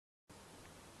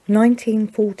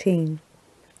1914.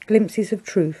 Glimpses of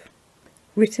Truth.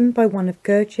 Written by one of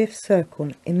Gurdjieff's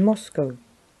circle in Moscow.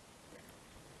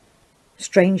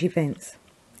 Strange events,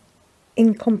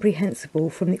 incomprehensible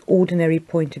from the ordinary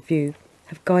point of view,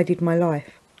 have guided my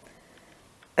life.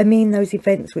 I mean those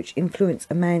events which influence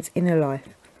a man's inner life,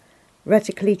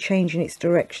 radically changing its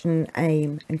direction and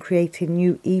aim and creating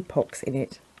new epochs in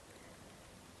it.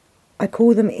 I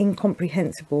call them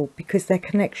incomprehensible because their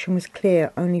connection was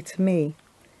clear only to me.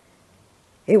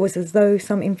 It was as though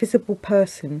some invisible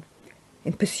person,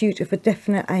 in pursuit of a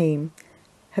definite aim,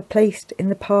 had placed in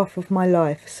the path of my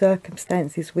life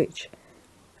circumstances which,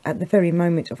 at the very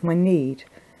moment of my need,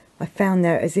 I found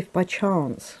there as if by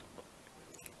chance.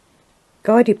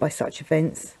 Guided by such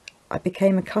events, I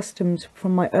became accustomed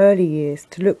from my early years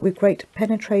to look with great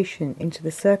penetration into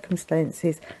the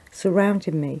circumstances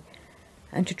surrounding me,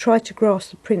 and to try to grasp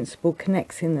the principle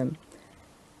connecting them,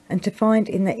 and to find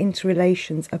in their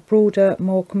interrelations a broader,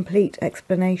 more complete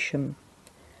explanation.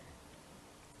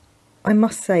 I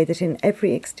must say that in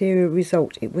every exterior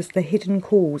result it was the hidden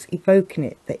cause evoking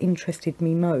it that interested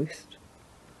me most.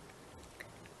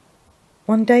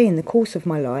 One day in the course of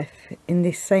my life, in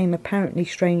this same apparently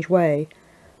strange way,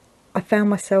 I found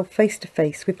myself face to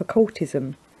face with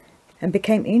occultism, and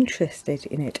became interested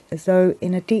in it as though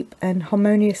in a deep and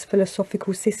harmonious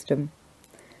philosophical system.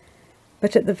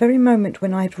 But at the very moment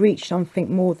when I had reached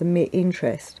something more than mere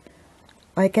interest,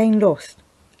 I again lost,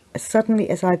 as suddenly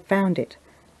as I had found it,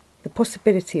 the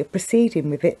possibility of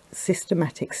proceeding with its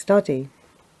systematic study.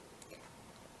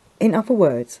 In other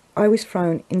words, I was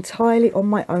thrown entirely on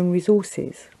my own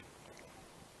resources.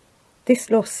 This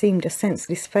loss seemed a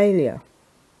senseless failure,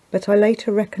 but I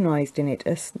later recognised in it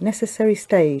a necessary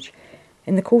stage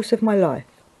in the course of my life,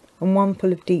 and one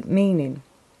full of deep meaning.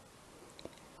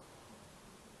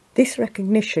 This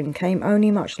recognition came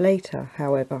only much later,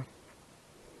 however.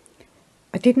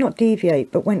 I did not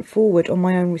deviate, but went forward on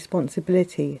my own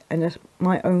responsibility and at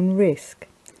my own risk.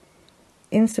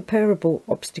 Insuperable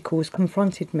obstacles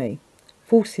confronted me,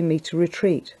 forcing me to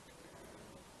retreat.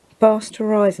 Vast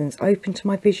horizons opened to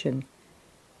my vision,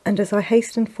 and as I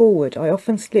hastened forward I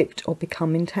often slipped or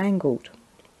became entangled,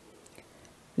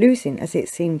 losing as it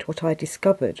seemed what I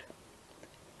discovered.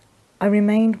 I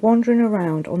remained wandering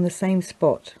around on the same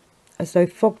spot, as though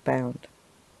fog-bound.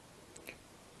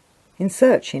 In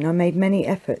searching I made many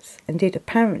efforts and did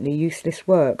apparently useless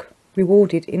work,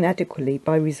 rewarded inadequately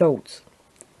by results.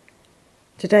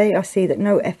 Today I see that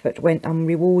no effort went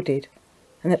unrewarded,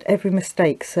 and that every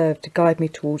mistake served to guide me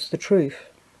towards the truth.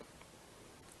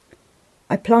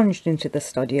 I plunged into the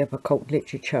study of occult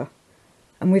literature,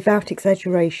 and without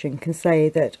exaggeration can say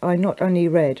that I not only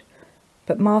read,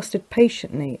 but mastered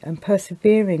patiently and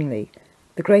perseveringly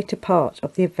the greater part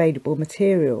of the available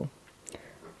material,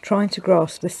 trying to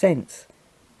grasp the sense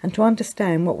and to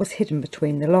understand what was hidden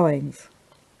between the lines.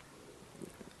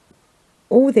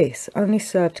 All this only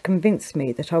served to convince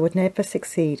me that I would never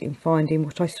succeed in finding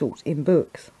what I sought in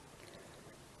books.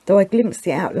 Though I glimpsed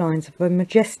the outlines of a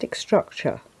majestic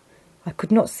structure, I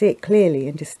could not see it clearly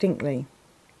and distinctly.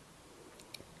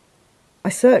 I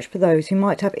searched for those who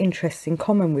might have interests in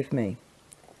common with me.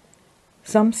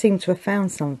 Some seemed to have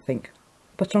found something,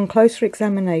 but on closer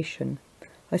examination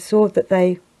I saw that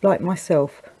they, like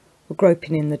myself, were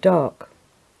groping in the dark.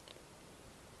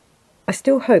 I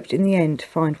still hoped in the end to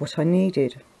find what I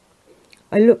needed.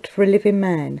 I looked for a living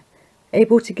man,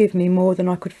 able to give me more than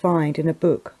I could find in a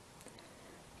book.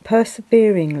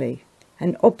 Perseveringly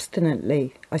and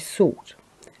obstinately I sought,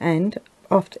 and,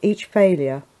 after each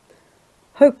failure,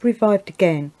 hope revived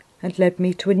again and led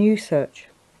me to a new search.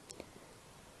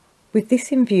 With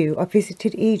this in view I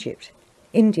visited Egypt,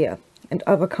 India and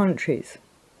other countries.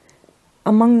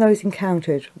 Among those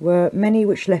encountered were many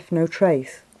which left no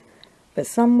trace, but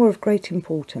some were of great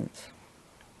importance.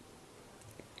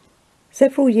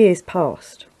 Several years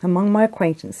passed. Among my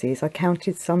acquaintances I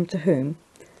counted some to whom,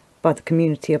 by the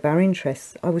community of our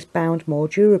interests, I was bound more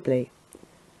durably.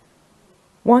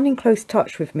 One in close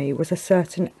touch with me was a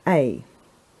certain A.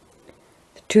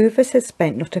 The two of us had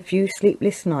spent not a few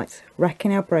sleepless nights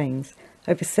racking our brains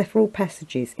over several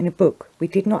passages in a book we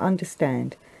did not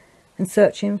understand and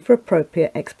searching for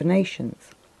appropriate explanations.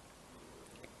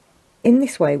 In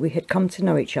this way we had come to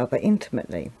know each other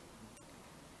intimately.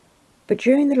 But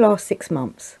during the last 6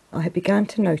 months I had begun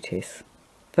to notice,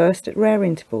 first at rare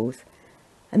intervals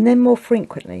and then more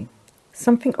frequently,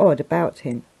 something odd about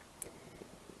him.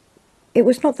 It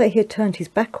was not that he had turned his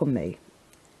back on me,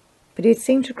 but he had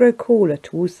seemed to grow cooler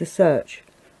towards the search,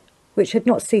 which had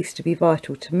not ceased to be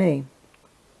vital to me.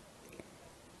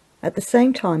 At the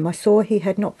same time I saw he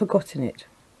had not forgotten it.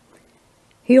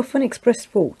 He He often expressed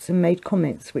thoughts and made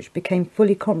comments which became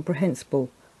fully comprehensible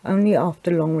only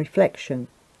after long reflection.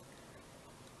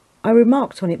 I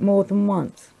remarked on it more than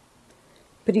once,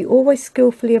 but he always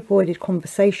skillfully avoided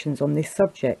conversations on this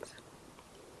subject.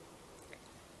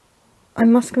 I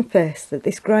must confess that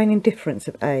this growing indifference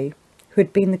of A, who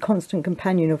had been the constant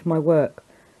companion of my work,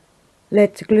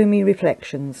 led to gloomy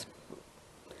reflections.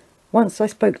 Once I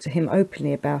spoke to him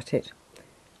openly about it.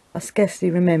 I scarcely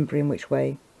remember in which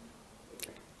way.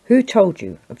 "Who told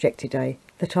you," objected A,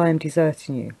 "that I am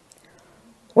deserting you?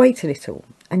 Wait a little,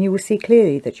 and you will see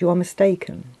clearly that you are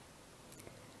mistaken."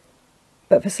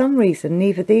 But for some reason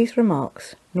neither these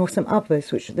remarks, nor some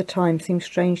others which at the time seemed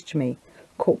strange to me,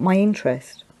 caught my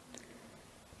interest.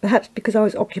 Perhaps because I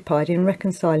was occupied in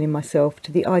reconciling myself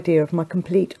to the idea of my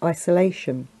complete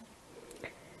isolation.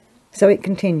 So it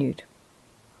continued.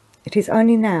 "It is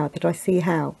only now that I see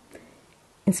how,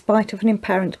 in spite of an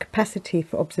apparent capacity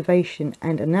for observation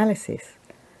and analysis,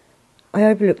 I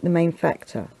overlooked the main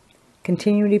factor,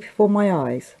 continually before my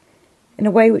eyes, in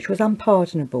a way which was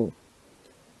unpardonable.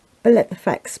 But let the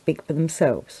facts speak for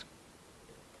themselves."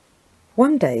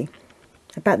 One day,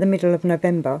 about the middle of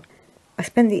November, I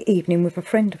spent the evening with a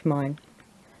friend of mine.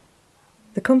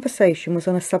 The conversation was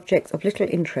on a subject of little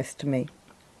interest to me.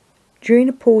 During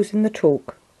a pause in the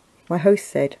talk, my host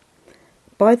said,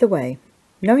 "By the way,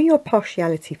 knowing your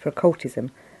partiality for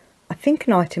occultism, I think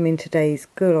an item in today's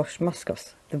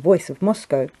Gurdjieff, The Voice of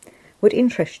Moscow, would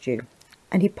interest you,"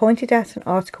 and he pointed out an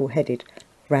article headed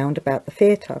 "Round about the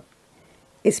Theatre."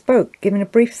 It spoke, giving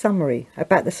a brief summary,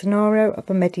 about the scenario of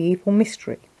a medieval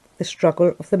mystery, The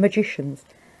Struggle of the Magicians,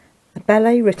 a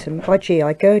ballet written by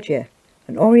G.I. Gurdjieff,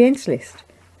 an Orientalist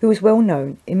who was well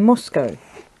known in Moscow.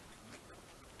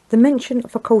 The mention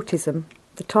of occultism,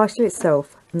 the title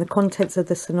itself, and the contents of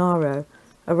the scenario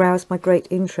aroused my great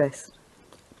interest,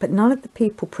 but none of the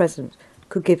people present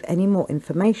could give any more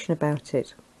information about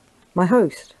it. My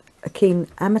host, a keen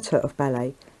amateur of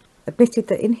ballet, admitted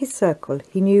that in his circle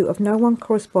he knew of no one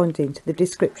corresponding to the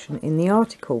description in the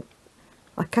article.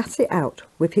 I cut it out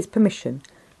with his permission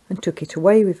and took it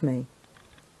away with me.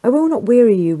 I will not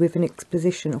weary you with an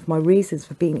exposition of my reasons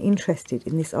for being interested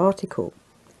in this article,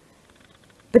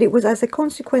 but it was as a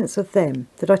consequence of them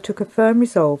that I took a firm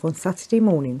resolve on Saturday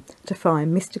morning to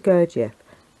find Mr. Gurdjieff,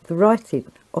 the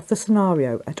writing of the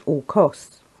scenario at all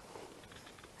costs.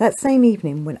 That same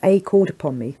evening, when A called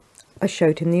upon me, I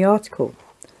showed him the article.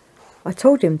 I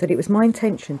told him that it was my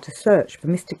intention to search for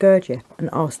Mr. Gurdjieff and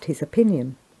asked his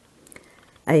opinion.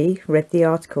 A read the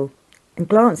article and,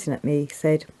 glancing at me,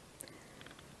 said,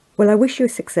 "Well, I wish you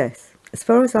success. As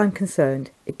far as I'm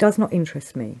concerned, it does not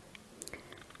interest me.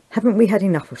 Haven't we had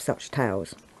enough of such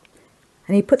tales?"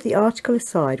 And he put the article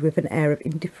aside with an air of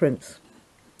indifference.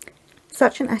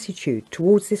 Such an attitude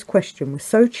towards this question was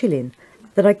so chilling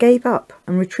that I gave up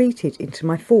and retreated into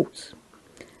my thoughts.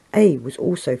 A was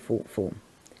also thoughtful.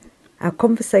 Our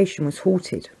conversation was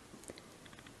halted.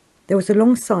 There was a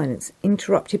long silence,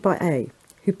 interrupted by A,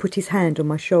 who put his hand on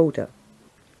my shoulder.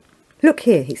 "Look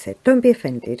here," he said, "don't be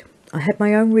offended. I had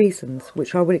my own reasons,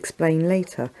 which I will explain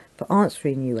later, for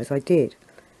answering you as I did.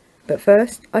 But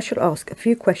first I shall ask a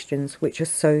few questions which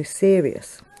are so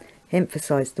serious." He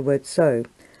emphasised the word "so."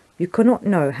 "You cannot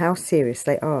know how serious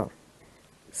they are."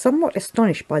 Somewhat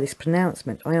astonished by this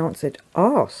pronouncement, I answered,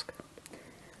 "Ask."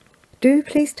 "Do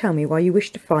please tell me why you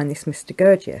wish to find this Mr.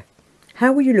 Gurdjieff.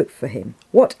 How will you look for him?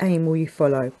 What aim will you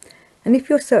follow? And if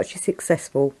your search is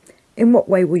successful, in what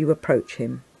way will you approach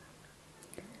him?"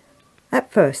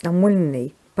 At first,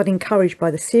 unwillingly, but encouraged by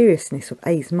the seriousness of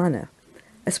A's manner,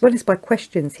 as well as by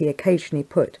questions he occasionally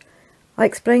put, I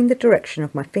explained the direction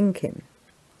of my thinking.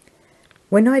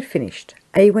 When I had finished,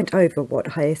 A went over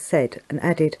what I had said and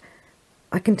added,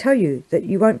 "I can tell you that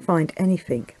you won't find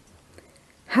anything."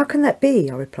 "How can that be?"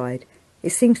 I replied.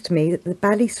 "It seems to me that the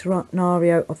ballet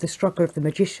scenario of The Struggle of the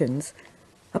Magicians,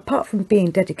 apart from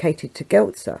being dedicated to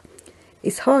Geltzer,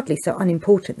 is hardly so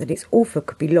unimportant that its author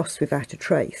could be lost without a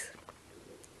trace."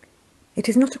 "It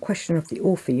is not a question of the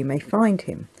author. You may find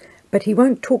him, but he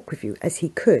won't talk with you as he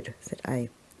could," said A.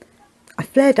 I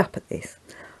flared up at this.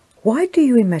 "Why do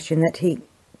you imagine that he—"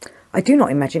 "I do not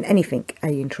imagine anything,"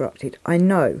 A interrupted. "I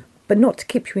know, but not to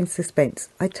keep you in suspense,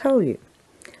 I tell you.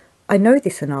 I know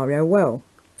this scenario well,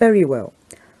 very well.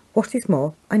 What is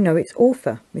more, I know its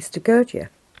author, Mr. Gurdjieff,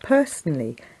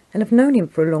 personally, and have known him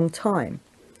for a long time.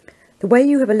 The way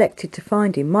you have elected to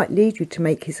find him might lead you to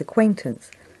make his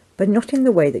acquaintance, but not in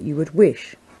the way that you would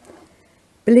wish.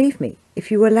 Believe me,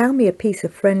 if you allow me a piece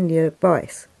of friendly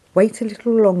advice, wait a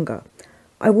little longer.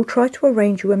 I will try to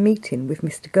arrange you a meeting with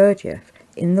Mr. Gurdjieff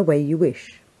in the way you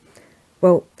wish.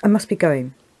 Well, I must be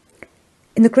going.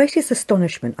 In In the greatest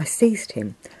astonishment, I seized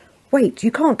him. "Wait,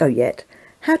 you can't go yet.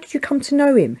 How did you come to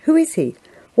know him? Who is he?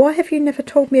 Why have you never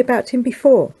told me about him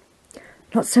before?"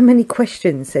 "Not so many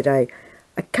questions," said A.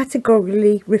 "I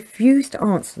categorically refuse to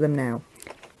answer them now.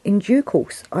 In due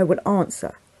course I will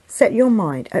answer. Set your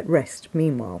mind at rest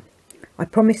meanwhile. I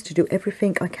promise to do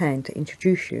everything I can to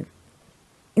introduce you."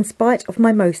 In spite of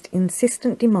my most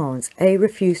insistent demands, A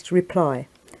refused to reply,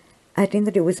 adding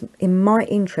that it was in my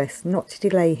interest not to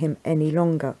delay him any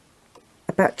longer.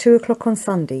 About 2 o'clock on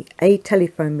Sunday, A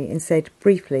telephoned me and said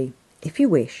briefly, "If you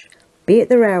wish, be at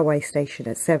the railway station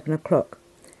at 7 o'clock.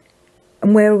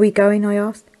 "And where are we going?" I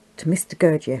asked. "To Mr.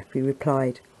 Gurdjieff," he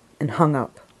replied, and hung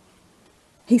up.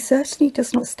 "He certainly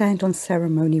does not stand on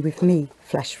ceremony with me,"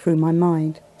 flashed through my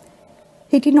mind.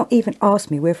 He did not even ask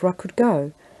me whether I could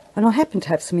go, and I happen to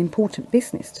have some important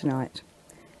business tonight.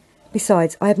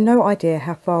 Besides, I have no idea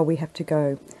how far we have to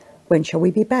go. When shall we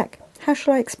be back? How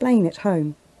shall I explain at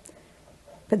home?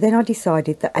 But then I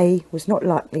decided that A was not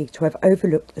likely to have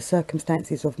overlooked the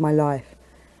circumstances of my life.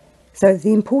 So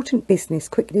the important business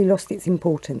quickly lost its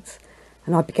importance,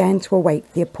 and I began to await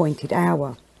the appointed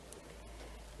hour.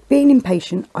 Being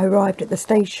impatient, I arrived at the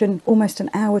station almost an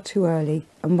hour too early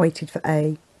and waited for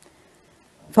A.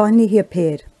 Finally he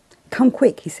appeared. "Come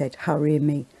quick," he said, hurrying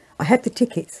me. "I had the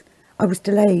tickets. I was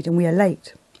delayed and we are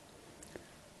late."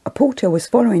 A porter was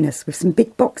following us with some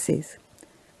big boxes.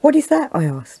 "What is that?" I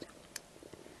asked.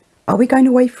 "Are we going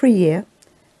away for a year?"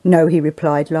 "No," he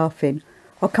replied, laughing.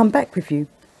 "I'll come back with you.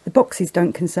 The boxes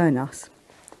don't concern us."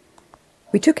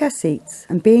 We took our seats,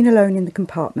 and being alone in the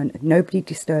compartment, nobody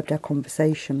disturbed our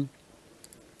conversation.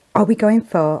 "Are we going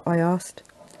far?" I asked.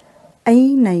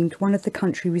 A named one of the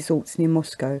country resorts near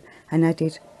Moscow and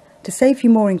added, "To save you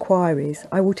more inquiries,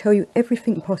 I will tell you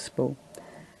everything possible,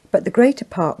 but the greater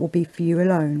part will be for you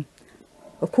alone.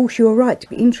 Of course you are right to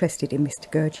be interested in Mr.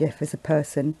 Gurdjieff as a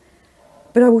person,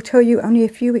 but I will tell you only a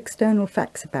few external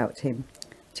facts about him,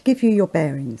 to give you your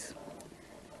bearings.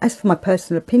 As for my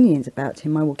personal opinions about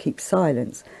him, I will keep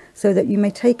silence, so that you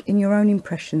may take in your own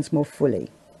impressions more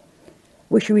fully.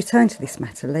 We shall return to this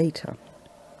matter later."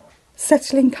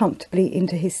 Settling comfortably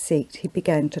into his seat, he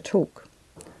began to talk.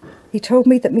 He told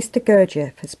me that Mr.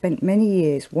 Gurdjieff had spent many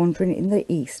years wandering in the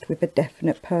East with a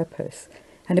definite purpose,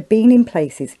 and had been in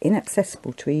places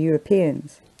inaccessible to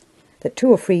Europeans. That 2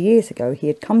 or 3 years ago he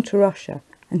had come to Russia,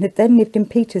 and had then lived in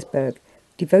Petersburg,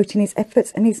 devoting his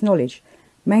efforts and his knowledge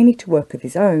mainly to work of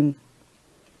his own.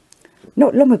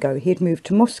 Not long ago he had moved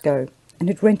to Moscow, and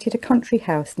had rented a country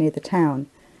house near the town,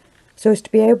 so as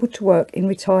to be able to work in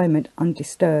retirement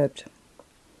undisturbed.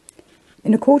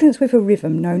 In accordance with a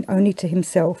rhythm known only to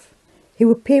himself, he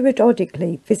would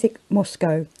periodically visit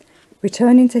Moscow,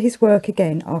 returning to his work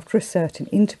again after a certain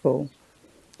interval.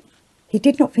 He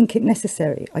did not think it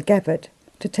necessary, I gathered,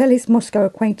 to tell his Moscow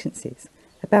acquaintances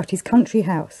about his country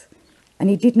house,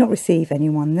 and he did not receive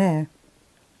anyone there.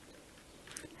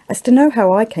 "As to know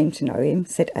how I came to know him,"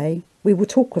 said A, "we will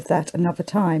talk of that another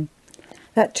time.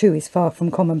 That too is far from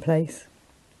commonplace."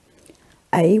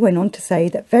 A went on to say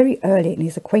that very early in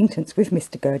his acquaintance with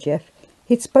Mr. Gurdjieff,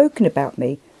 he had spoken about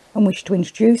me and wished to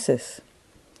introduce us.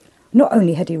 Not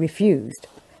only had he refused,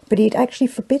 but he had actually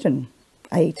forbidden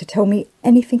A to tell me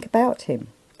anything about him.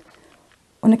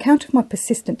 On account of my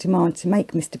persistent demand to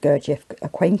make Mr. Gurdjieff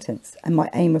acquaintance and my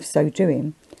aim of so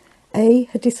doing, A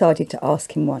had decided to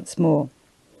ask him once more.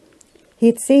 He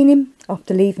had seen him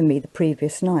after leaving me the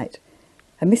previous night,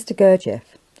 and Mr.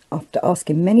 Gurdjieff, after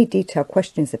asking many detailed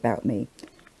questions about me,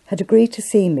 had agreed to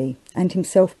see me, and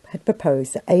himself had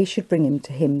proposed that A should bring him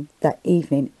to him that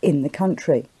evening in the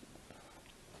country.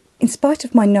 "In spite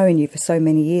of my knowing you for so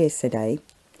many years," said A,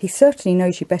 "he certainly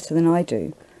knows you better than I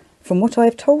do, from what I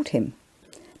have told him.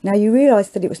 Now you realise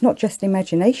that it was not just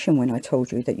imagination when I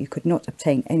told you that you could not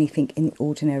obtain anything in the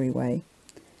ordinary way.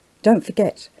 Don't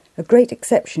forget, a great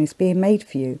exception is being made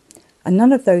for you, and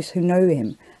none of those who know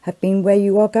him have been where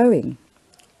you are going.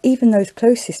 Even those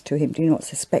closest to him do not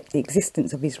suspect the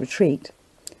existence of his retreat.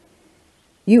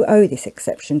 You owe this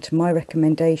exception to my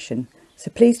recommendation, so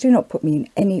please do not put me in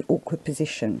any awkward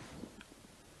position."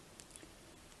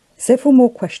 Several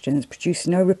more questions produced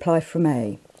no reply from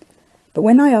A, but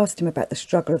when I asked him about the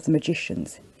struggle of the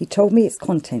magicians, he told me its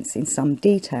contents in some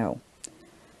detail.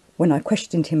 When I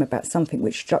questioned him about something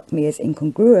which struck me as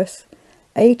incongruous,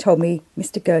 A told me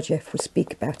Mr. Gurdjieff would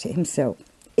speak about it himself,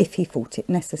 if he thought it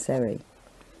necessary.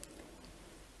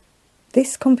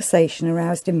 This conversation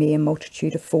aroused in me a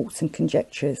multitude of thoughts and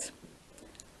conjectures.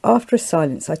 After a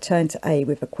silence, I turned to A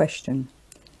with a question.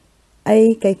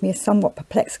 A gave me a somewhat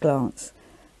perplexed glance,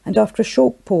 and after a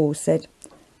short pause said,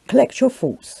 "Collect your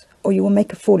thoughts, or you will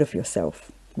make a fool of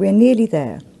yourself. We are nearly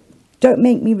there. Don't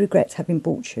make me regret having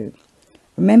bought you.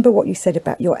 Remember what you said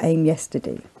about your aim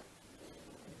yesterday."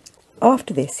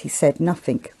 After this, he said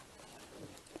nothing.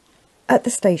 At the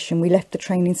station, we left the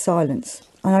train in silence,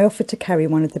 and I offered to carry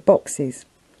one of the boxes.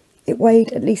 It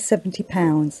weighed at least 70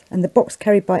 pounds, and the box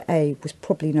carried by A was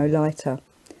probably no lighter.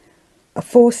 A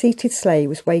 4-seated sleigh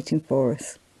was waiting for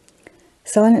us.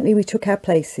 Silently we took our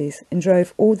places and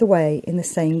drove all the way in the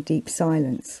same deep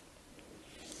silence.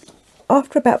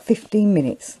 After about 15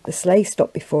 minutes, the sleigh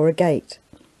stopped before a gate.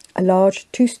 A large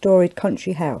 2-storied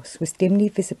country house was dimly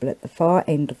visible at the far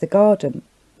end of the garden.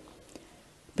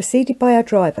 Preceded by our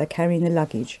driver carrying the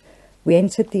luggage, we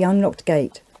entered the unlocked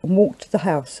gate and walked to the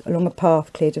house along a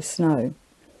path cleared of snow.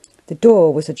 The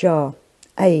door was ajar.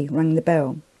 A rang the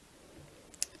bell.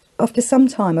 After some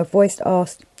time, a voice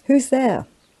asked, "Who's there?"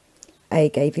 A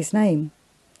gave his name.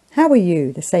 "How are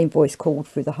you?" the same voice called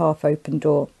through the half-open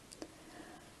door.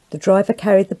 The driver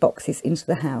carried the boxes into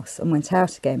the house and went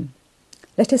out again.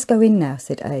 "Let us go in now,"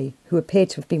 said A, who appeared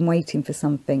to have been waiting for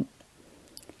something.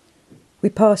 We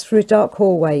passed through a dark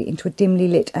hallway into a dimly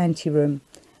lit anteroom.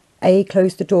 A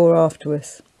closed the door after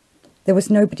us. There was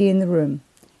nobody in the room.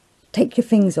 "Take your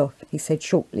things off," he said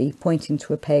shortly, pointing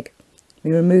to a peg.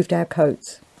 We removed our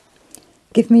coats.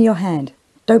 "Give me your hand.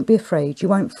 Don't be afraid, you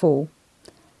won't fall."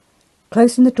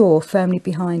 Closing the door firmly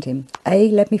behind him, A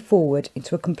led me forward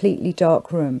into a completely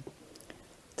dark room.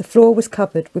 The floor was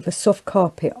covered with a soft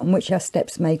carpet on which our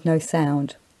steps made no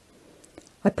sound.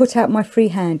 I put out my free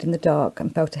hand in the dark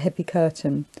and felt a heavy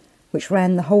curtain, which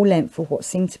ran the whole length of what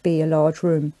seemed to be a large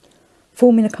room,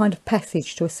 forming a kind of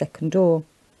passage to a second door.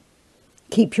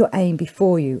 "Keep your aim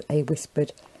before you," A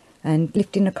whispered, and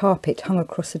lifting a carpet hung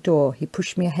across the door, he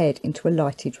pushed me ahead into a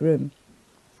lighted room.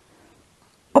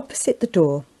 Opposite the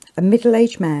door, a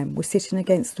middle-aged man was sitting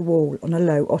against the wall on a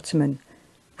low ottoman,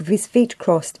 with his feet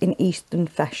crossed in Eastern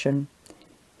fashion.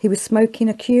 He was smoking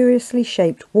a curiously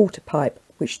shaped water pipe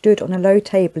which stood on a low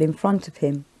table in front of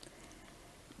him.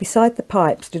 Beside the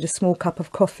pipe stood a small cup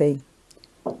of coffee.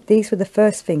 These were the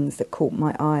first things that caught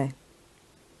my eye.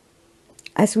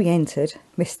 As we entered,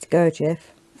 Mr.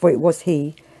 Gurdjieff, for it was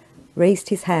he, raised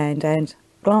his hand and,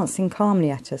 glancing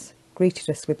calmly at us, greeted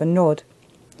us with a nod.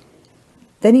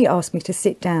 Then he asked me to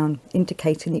sit down,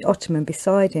 indicating the ottoman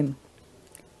beside him.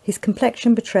 His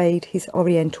complexion betrayed his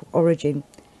Oriental origin.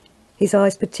 His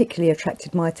eyes particularly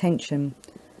attracted my attention,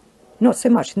 not so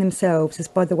much in themselves as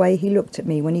by the way he looked at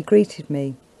me when he greeted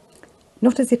me.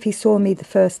 Not as if he saw me the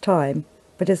first time,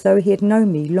 but as though he had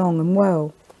known me long and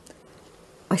well.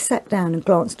 I sat down and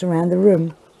glanced around the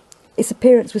room. Its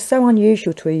appearance was so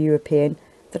unusual to a European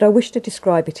that I wished to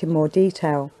describe it in more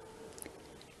detail.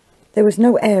 There was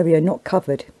no area not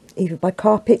covered, either by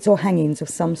carpets or hangings of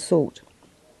some sort.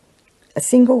 A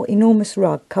single enormous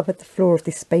rug covered the floor of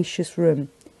this spacious room.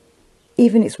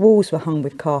 Even its walls were hung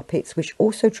with carpets, which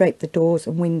also draped the doors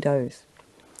and windows.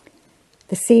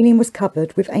 The ceiling was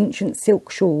covered with ancient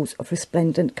silk shawls of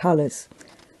resplendent colours,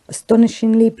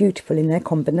 astonishingly beautiful in their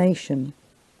combination.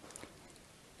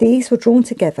 These were drawn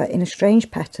together in a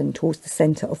strange pattern towards the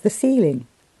centre of the ceiling.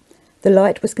 The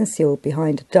light was concealed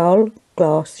behind a dull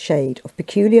glass shade of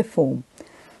peculiar form,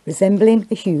 resembling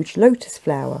a huge lotus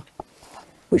flower,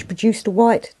 which produced a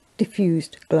white,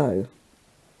 diffused glow.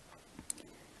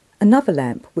 Another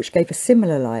lamp, which gave a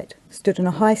similar light, stood on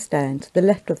a high stand to the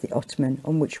left of the ottoman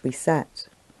on which we sat.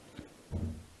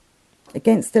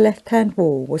 Against the left-hand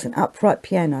wall was an upright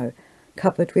piano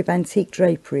covered with antique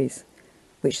draperies,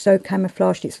 which so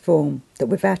camouflaged its form that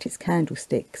without its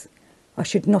candlesticks I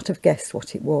should not have guessed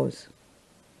what it was.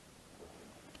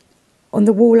 On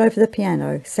the wall over the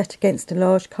piano, set against a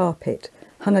large carpet,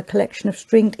 hung a collection of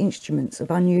stringed instruments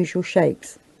of unusual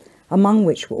shapes, among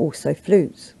which were also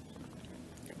flutes.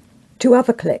 Two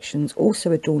other collections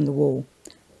also adorned the wall,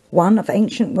 one of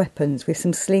ancient weapons with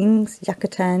some slings,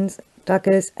 yakatans,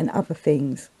 daggers and other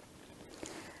things,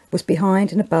 was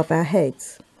behind and above our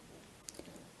heads.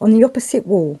 On the opposite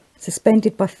wall,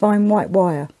 suspended by fine white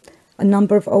wire, a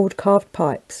number of old carved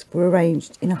pipes were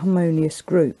arranged in a harmonious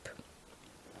group.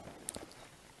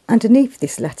 Underneath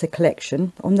this latter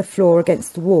collection, on the floor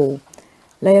against the wall,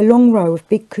 lay a long row of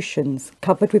big cushions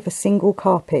covered with a single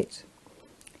carpet.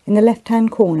 In the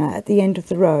left-hand corner at the end of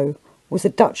the row was a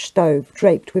Dutch stove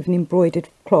draped with an embroidered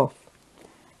cloth.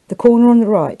 The corner on the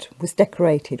right was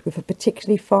decorated with a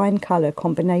particularly fine colour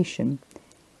combination.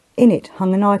 In it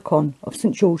hung an icon of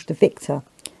St. George the Victor,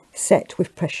 set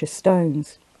with precious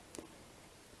stones.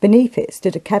 Beneath it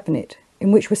stood a cabinet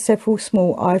in which were several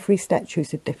small ivory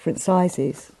statues of different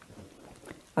sizes.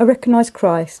 I recognised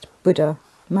Christ, Buddha,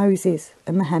 Moses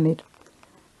and Mohammed.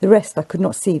 The rest I could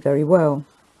not see very well.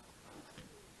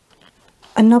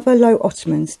 Another low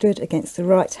ottoman stood against the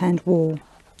right-hand wall.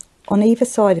 On either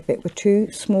side of it were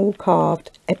two small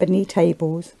carved ebony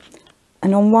tables,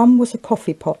 and on one was a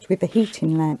coffee pot with a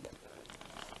heating lamp.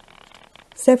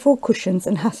 Several cushions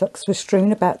and hassocks were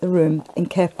strewn about the room in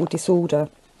careful disorder.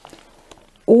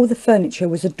 All the furniture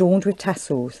was adorned with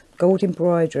tassels, gold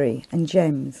embroidery and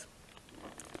gems.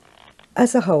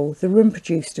 As a whole, the room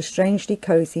produced a strangely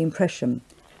cosy impression,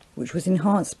 which was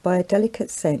enhanced by a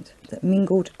delicate scent that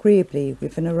mingled agreeably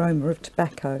with an aroma of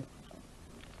tobacco.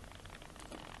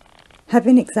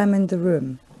 Having examined the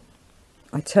room,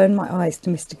 I turned my eyes to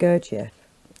Mr. Gurdjieff.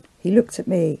 He looked at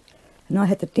me, and I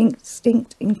had the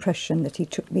distinct impression that he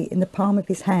took me in the palm of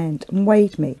his hand and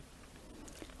weighed me.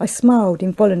 I smiled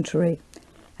involuntarily,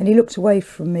 and he looked away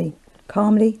from me,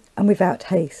 calmly and without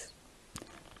haste.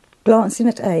 Glancing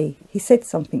at A, he said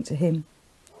something to him.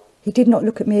 He did not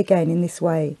look at me again in this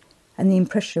way, and the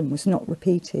impression was not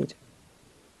repeated.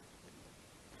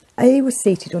 A was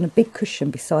seated on a big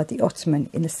cushion beside the ottoman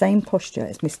in the same posture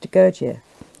as Mr. Gurdjieff,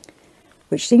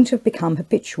 which seemed to have become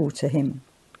habitual to him.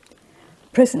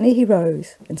 Presently he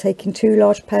rose, and taking two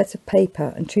large pads of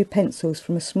paper and two pencils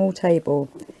from a small table,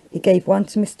 he gave one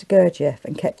to Mr. Gurdjieff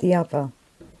and kept the other.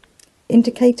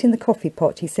 Indicating the coffee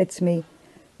pot, he said to me,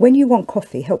 "When you want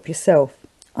coffee, help yourself.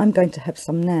 I'm going to have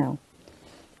some now."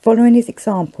 Following his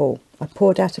example, I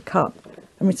poured out a cup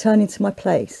and, returning to my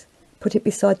place, put it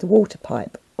beside the water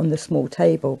pipe on the small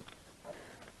table.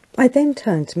 I then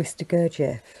turned to Mr.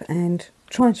 Gurdjieff and,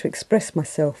 trying to express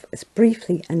myself as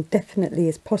briefly and definitely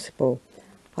as possible,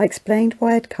 I explained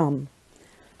why I had come.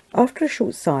 After a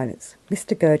short silence,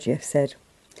 Mr. Gurdjieff said,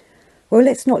 "Well,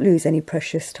 let's not lose any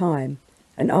precious time,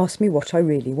 and ask me what I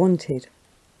really wanted."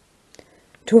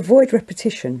 To avoid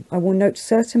repetition, I will note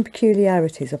certain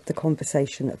peculiarities of the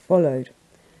conversation that followed.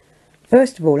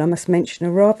 First of all, I must mention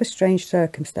a rather strange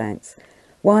circumstance,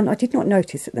 one I did not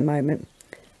notice at the moment,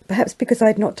 perhaps because I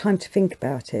had not time to think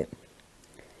about it.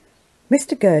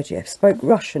 Mr. Gurdjieff spoke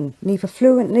Russian neither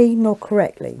fluently nor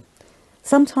correctly.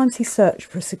 Sometimes he searched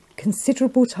for a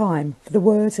considerable time for the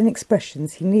words and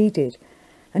expressions he needed,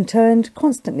 and turned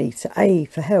constantly to A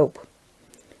for help.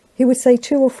 He would say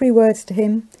 2 or 3 words to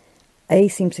him. A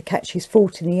seemed to catch his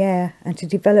thought in the air and to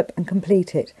develop and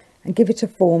complete it and give it a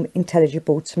form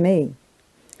intelligible to me.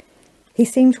 He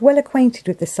seemed well acquainted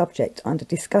with the subject under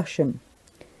discussion.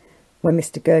 When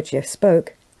Mr. Gurdjieff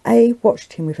spoke, A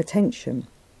watched him with attention.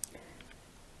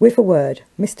 With a word,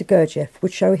 Mr. Gurdjieff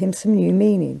would show him some new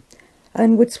meaning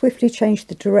and would swiftly change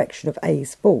the direction of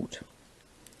A's thought.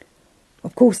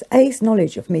 Of course, A's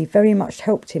knowledge of me very much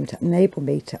helped him to enable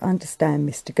me to understand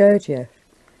Mr. Gurdjieff.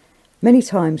 Many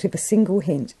times, with a single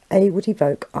hint, A would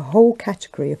evoke a whole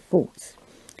category of thoughts.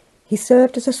 He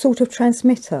served as a sort of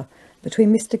transmitter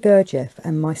between Mr. Gurdjieff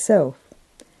and myself.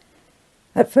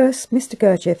 At first, Mr.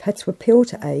 Gurdjieff had to appeal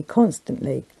to A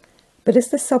constantly, but as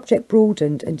the subject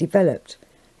broadened and developed,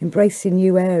 embracing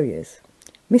new areas,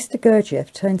 Mr.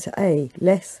 Gurdjieff turned to A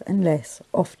less and less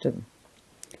often.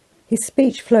 His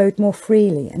speech flowed more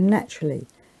freely and naturally.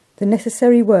 The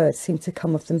necessary words seemed to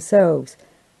come of themselves,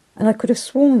 and I could have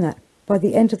sworn that, by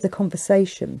the end of the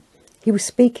conversation, he was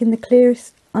speaking the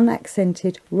clearest,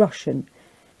 unaccented Russian,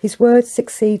 his words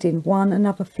succeeding one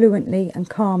another fluently and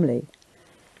calmly.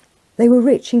 They were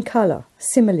rich in colour,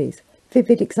 similes,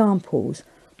 vivid examples,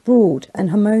 broad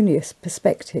and harmonious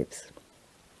perspectives.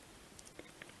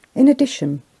 In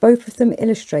addition, both of them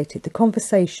illustrated the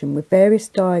conversation with various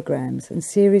diagrams and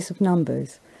series of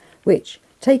numbers, which,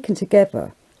 taken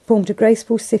together, formed a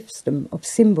graceful system of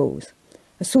symbols,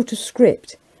 a sort of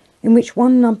script in which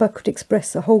one number could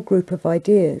express a whole group of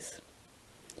ideas.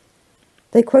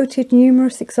 They quoted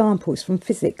numerous examples from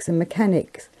physics and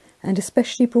mechanics, and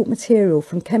especially brought material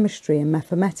from chemistry and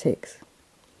mathematics.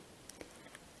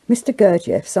 Mr.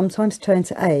 Gurdjieff sometimes turned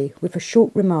to A with a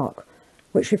short remark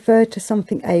which referred to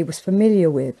something A was familiar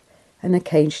with, and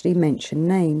occasionally mentioned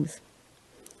names.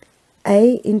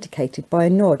 A indicated by a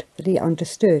nod that he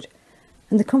understood,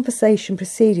 and the conversation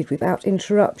proceeded without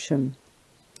interruption.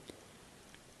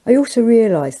 I also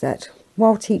realised that,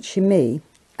 while teaching me,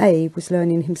 A was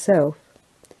learning himself.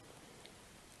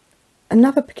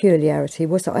 Another peculiarity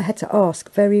was that I had to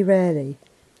ask very rarely.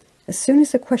 As soon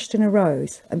as a question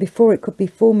arose, and before it could be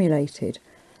formulated,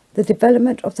 the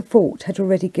development of the thought had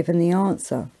already given the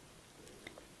answer.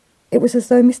 It was as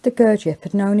though Mr. Gurdjieff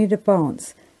had known in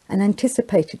advance and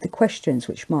anticipated the questions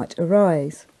which might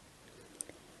arise.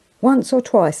 Once or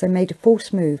twice I made a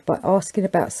false move by asking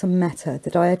about some matter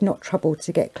that I had not troubled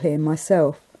to get clear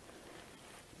myself.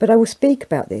 But I will speak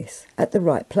about this at the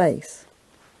right place.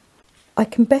 I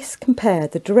can best compare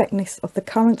the directness of the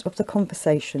current of the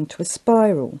conversation to a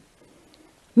spiral.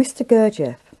 Mr.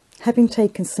 Gurdjieff, having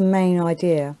taken some main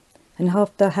idea, and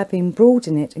after having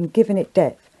broadened it and given it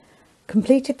depth,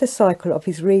 completed the cycle of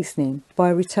his reasoning by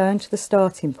a return to the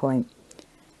starting point,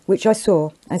 which I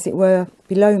saw, as it were,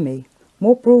 below me,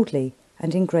 more broadly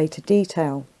and in greater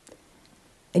detail.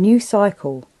 A new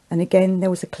cycle, and again there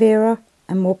was a clearer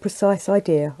and more precise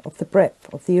idea of the breadth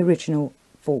of the original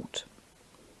thought.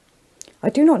 I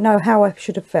do not know how I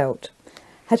should have felt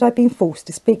had I been forced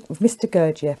to speak with Mr.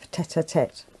 Gurdjieff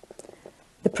tête-à-tête.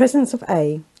 The presence of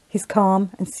A, his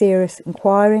calm and serious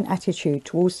inquiring attitude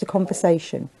towards the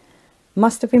conversation,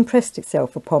 must have impressed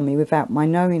itself upon me without my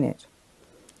knowing it.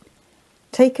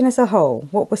 Taken as a whole,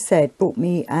 what was said brought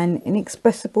me an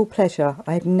inexpressible pleasure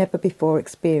I had never before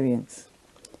experienced.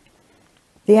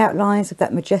 The outlines of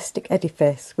that majestic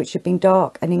edifice, which had been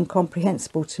dark and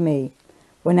incomprehensible to me,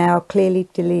 were now clearly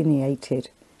delineated,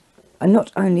 and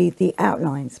not only the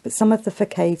outlines, but some of the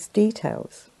facades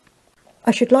details.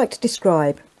 I should like to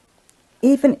describe,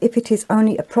 even if it is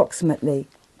only approximately,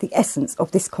 the essence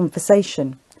of this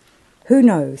conversation. Who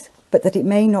knows but that it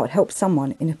may not help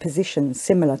someone in a position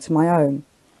similar to my own.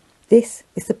 This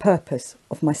is the purpose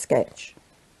of my sketch.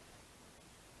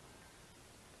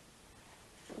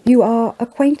 "You are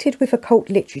acquainted with occult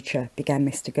literature," began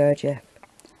Mr. Gurdjieff,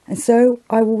 "and so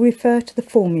I will refer to the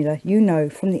formula you know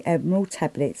from the emerald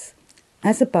tablets,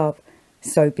 as above,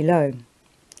 so below.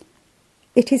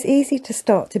 It is easy to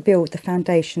start to build the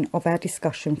foundation of our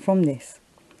discussion from this.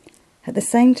 At the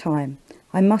same time,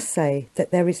 I must say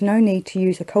that there is no need to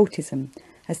use occultism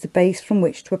as the base from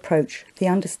which to approach the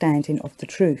understanding of the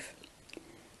truth.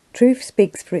 Truth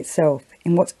speaks for itself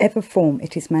in whatever form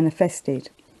it is manifested.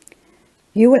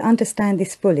 You will understand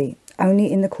this fully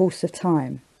only in the course of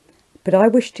time, but I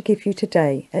wish to give you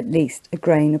today at least a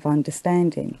grain of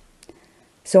understanding.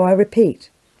 So I repeat,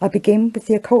 I begin with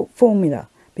the occult formula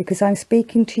because I am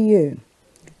speaking to you.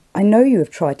 I know you have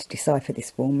tried to decipher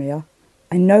this formula.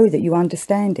 I know that you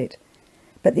understand it,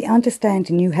 but the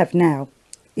understanding you have now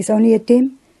is only a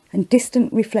dim and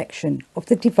distant reflection of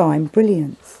the divine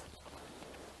brilliance.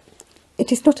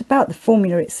 It is not about the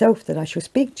formula itself that I shall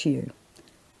speak to you.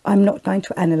 I am not going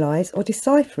to analyse or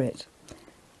decipher it.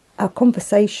 Our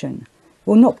conversation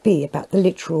will not be about the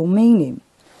literal meaning.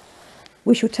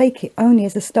 We shall take it only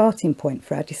as a starting point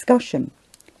for our discussion.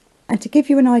 And to give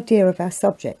you an idea of our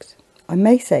subject, I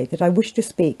may say that I wish to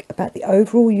speak about the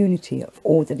overall unity of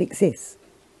all that exists,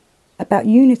 about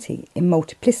unity in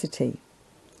multiplicity.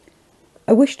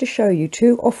 I wish to show you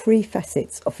two or three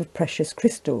facets of a precious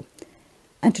crystal,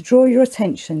 and to draw your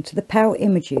attention to the power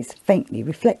images faintly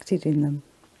reflected in them.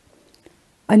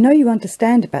 I know you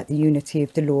understand about the unity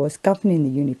of the laws governing the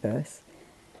universe,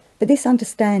 but this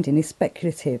understanding is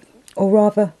speculative, or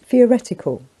rather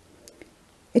theoretical.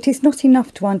 It is not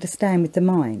enough to understand with the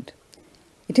mind.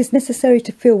 It is necessary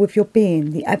to feel with your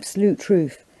being the absolute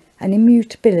truth and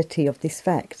immutability of this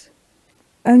fact.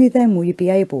 Only then will you be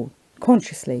able,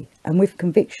 consciously and with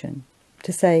conviction,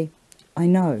 to say, "I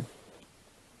know."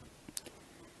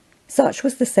 Such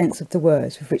was the sense of the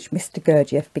words with which Mr.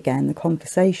 Gurdjieff began the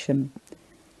conversation.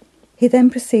 He then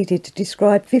proceeded to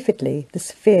describe vividly the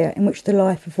sphere in which the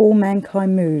life of all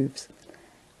mankind moves,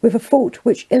 with a thought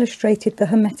which illustrated the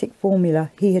hermetic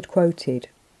formula he had quoted.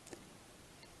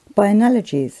 By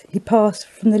analogies, he passed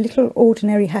from the little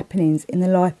ordinary happenings in the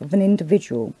life of an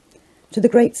individual to the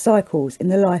great cycles in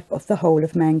the life of the whole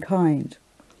of mankind.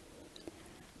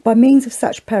 By means of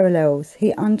such parallels,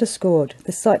 he underscored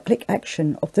the cyclic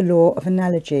action of the law of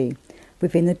analogy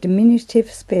within the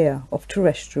diminutive sphere of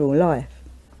terrestrial life.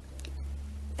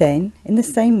 Then, in the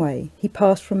same way, he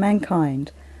passed from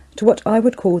mankind to what I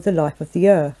would call the life of the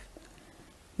earth,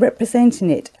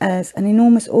 representing it as an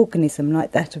enormous organism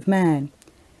like that of man,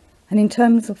 and in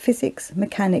terms of physics,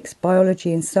 mechanics,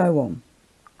 biology and so on.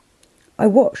 I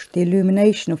watched the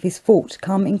illumination of his thought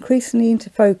come increasingly into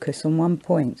focus on one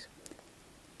point.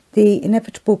 The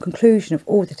inevitable conclusion of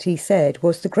all that he said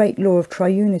was the great law of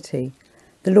triunity,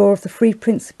 the law of the three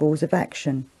principles of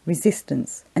action,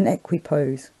 resistance and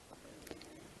equipoise.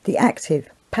 The active,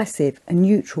 passive and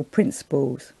neutral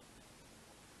principles.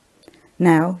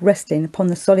 Now, resting upon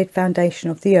the solid foundation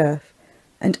of the earth,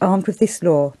 and armed with this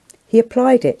law, he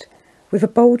applied it, with a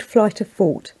bold flight of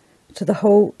thought, to the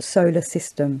whole solar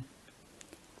system.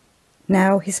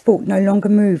 Now his thought no longer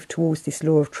moved towards this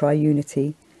law of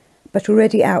triunity, but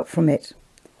already out from it,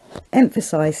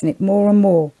 emphasising it more and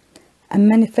more, and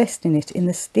manifesting it in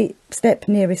the step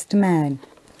nearest to man,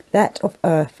 that of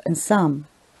earth and sun.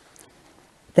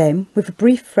 Then, with a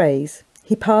brief phrase,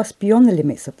 he passed beyond the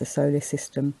limits of the solar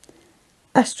system.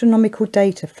 Astronomical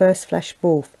data first flashed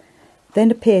forth,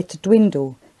 then appeared to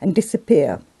dwindle and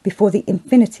disappear before the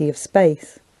infinity of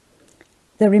space.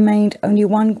 there remained only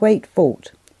one great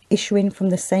thought, issuing from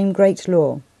the same great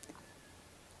law.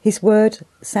 His word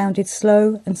sounded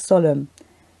slow and solemn,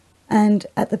 and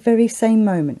at the very same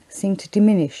moment seemed to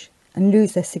diminish and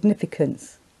lose their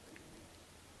significance.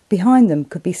 Behind them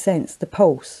could be sensed the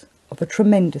pulse of a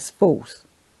tremendous force.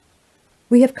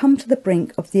 We have come to the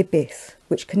brink of the abyss,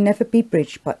 which can never be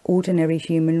bridged by ordinary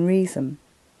human reason.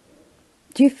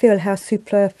 Do you feel how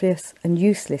superfluous and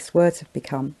useless words have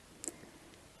become?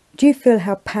 Do you feel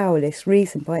how powerless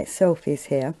reason by itself is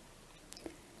here?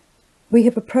 We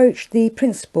have approached the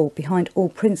principle behind all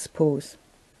principles.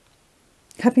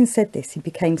 Having said this, he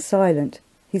became silent,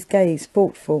 his gaze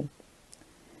thoughtful.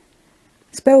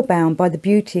 Spellbound by the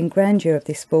beauty and grandeur of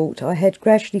this thought, I had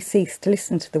gradually ceased to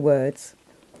listen to the words.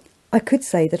 I could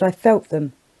say that I felt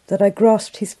them, that I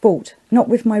grasped his thought, not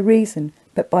with my reason,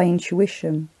 but by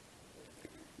intuition.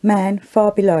 Man,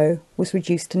 far below, was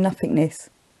reduced to nothingness,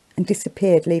 and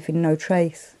disappeared, leaving no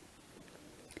trace.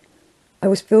 I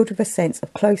was filled with a sense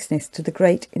of closeness to the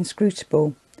great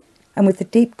inscrutable, and with the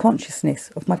deep consciousness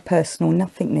of my personal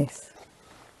nothingness.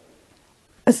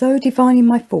 As though divining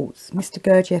my thoughts, Mr.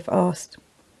 Gurdjieff asked,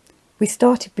 "We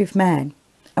started with man,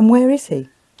 and where is he?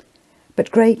 But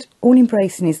great,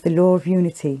 all-embracing is the law of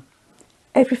unity.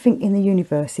 Everything in the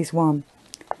universe is one.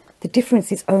 The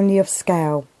difference is only of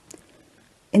scale.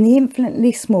 In the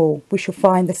infinitely small we shall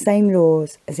find the same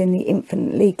laws as in the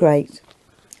infinitely great.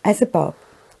 As above,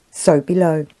 so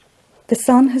below. The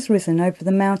sun has risen over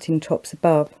the mountain tops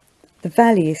above. The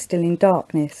valley is still in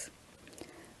darkness.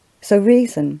 So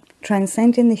reason,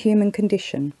 transcending the human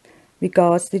condition,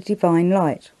 regards the divine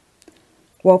light,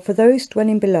 while for those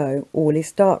dwelling below all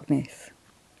is darkness.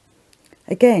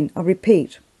 Again, I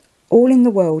repeat, all in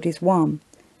the world is one,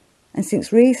 and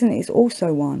since reason is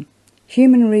also one,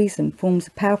 human reason forms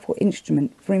a powerful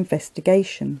instrument for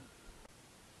investigation."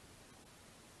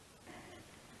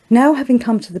 Now, having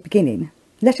come to the beginning,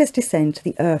 let us descend to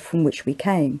the earth from which we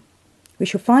came. We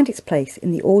shall find its place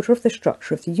in the order of the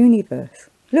structure of the universe.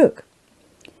 Look!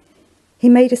 He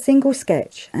made a single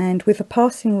sketch and, with a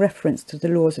passing reference to the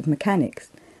laws of mechanics,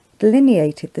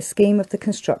 delineated the scheme of the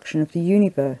construction of the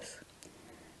universe.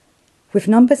 With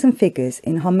numbers and figures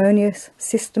in harmonious,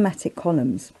 systematic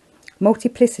columns,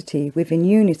 multiplicity within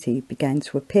unity began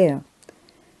to appear.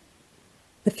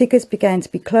 The figures began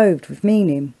to be clothed with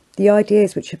meaning. The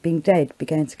ideas which had been dead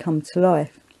began to come to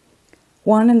life.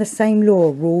 One and the same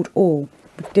law ruled all.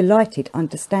 With delighted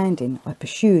understanding, I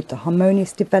pursued the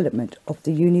harmonious development of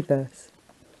the universe.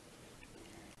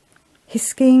 His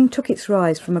scheme took its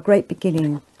rise from a great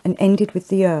beginning and ended with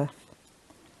the earth.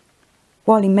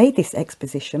 While he made this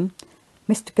exposition,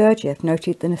 Mr. Gurdjieff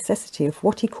noted the necessity of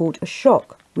what he called a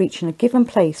shock reaching a given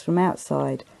place from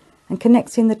outside and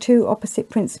connecting the two opposite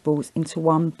principles into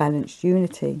one balanced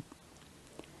unity.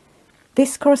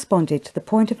 This corresponded to the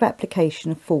point of application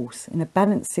of force in a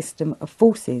balanced system of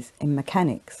forces in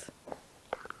mechanics.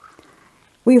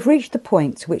 "We have reached the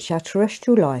point to which our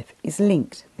terrestrial life is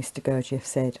linked," Mr. Gurdjieff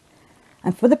said,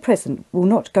 "and for the present will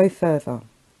not go further.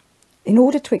 In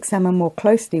order to examine more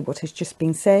closely what has just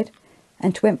been said,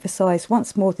 and to emphasise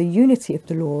once more the unity of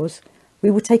the laws,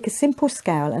 we will take a simple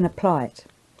scale and apply it.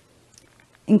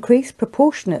 Increase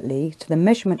proportionately to the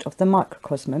measurement of the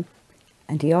microcosm,"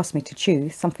 and he asked me to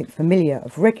choose something familiar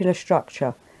of regular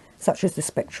structure, such as the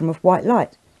spectrum of white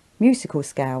light, musical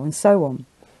scale, and so on.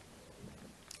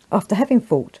 After having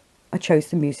thought, I chose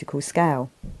the musical scale.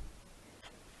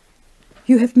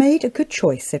 "You have made a good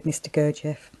choice," said Mr.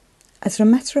 Gurdjieff. "As a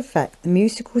matter of fact, the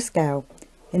musical scale,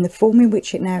 in the form in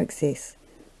which it now exists,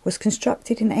 was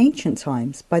constructed in ancient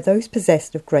times by those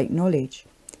possessed of great knowledge,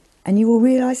 and you will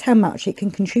realise how much it can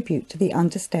contribute to the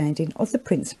understanding of the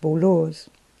principal laws."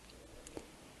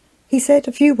 He said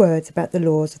a few words about the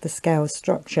laws of the scale's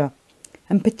structure,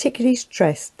 and particularly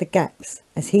stressed the gaps,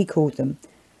 as he called them,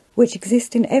 which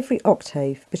exist in every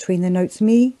octave between the notes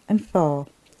mi and fa,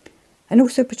 and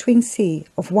also between si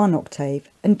of one octave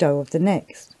and do of the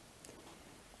next.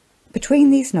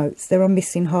 Between these notes there are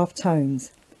missing half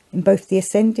tones, in both the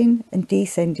ascending and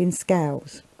descending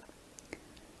scales.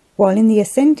 While in the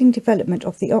ascending development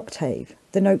of the octave,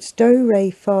 the notes do,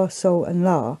 re, fa, sol and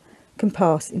la can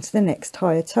pass into the next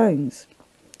higher tones.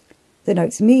 The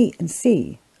notes mi and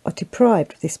si are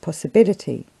deprived of this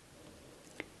possibility.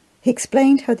 He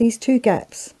explained how these two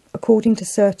gaps, according to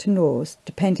certain laws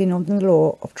depending on the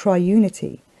law of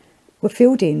triunity, were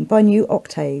filled in by new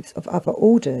octaves of other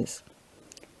orders.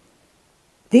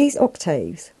 These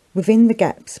octaves, within the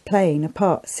gaps, playing a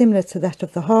part similar to that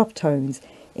of the half tones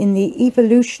in the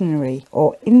evolutionary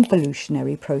or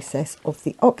involutionary process of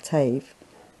the octave.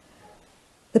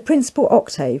 The principal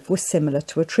octave was similar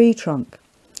to a tree trunk.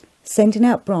 sending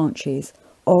out branches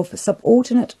of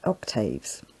subordinate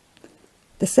octaves.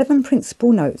 The 7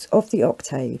 principal notes of the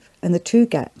octave and the 2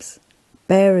 gaps,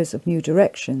 bearers of new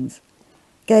directions,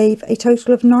 gave a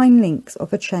total of 9 links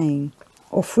of a chain,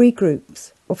 or 3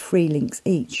 groups of 3 links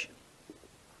each.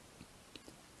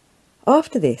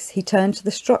 After this, he turned to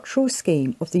the structural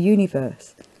scheme of the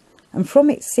universe, and from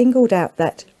it singled out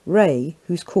that ray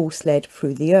whose course led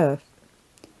through the earth.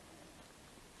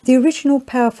 The original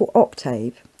powerful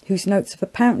octave, whose notes of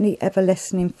apparently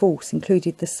ever-lessening force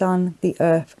included the sun, the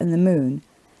earth and the moon,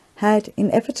 had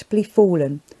inevitably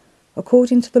fallen,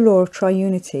 according to the law of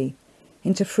triunity,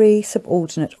 into 3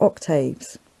 subordinate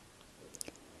octaves.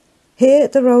 Here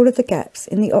the role of the gaps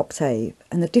in the octave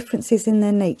and the differences in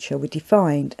their nature were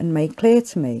defined and made clear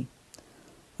to me.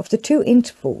 Of the 2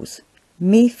 intervals,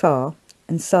 mi fa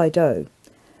and si do,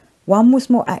 one was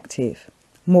more active,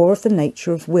 more of the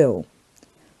nature of will,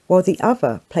 while the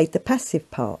other played the passive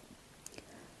part.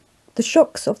 The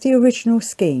shocks of the original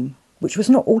scheme, which was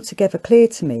not altogether clear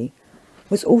to me,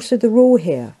 was also the rule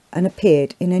here and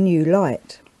appeared in a new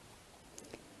light.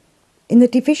 In the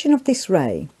division of this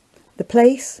ray, the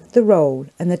place, the role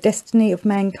and the destiny of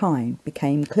mankind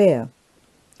became clear.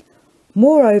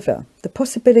 Moreover, the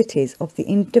possibilities of the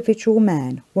individual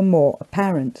man were more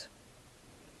apparent.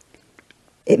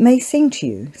 It may seem to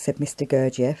you, said Mr.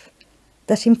 Gurdjieff,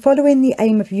 that in following the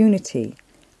aim of unity,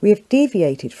 we have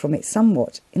deviated from it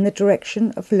somewhat in the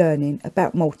direction of learning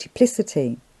about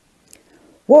multiplicity.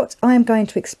 What I am going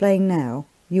to explain now,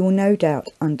 you will no doubt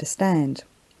understand.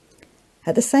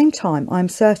 At the same time, I am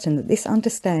certain that this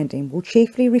understanding will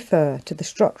chiefly refer to the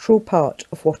structural part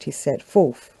of what is set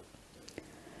forth.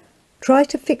 Try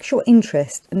to fix your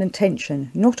interest and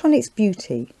attention not on its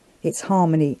beauty, its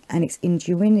harmony and its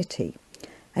ingenuity,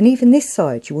 and even this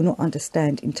side you will not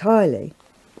understand entirely,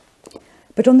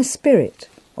 but on the spirit,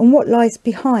 on what lies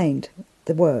behind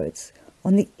the words,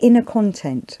 on the inner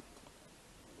content.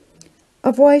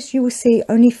 Otherwise you will see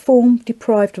only form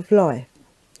deprived of life.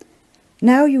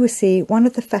 Now you will see one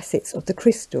of the facets of the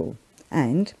crystal,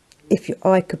 and, if your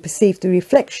eye could perceive the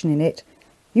reflection in it,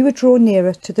 you would draw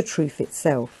nearer to the truth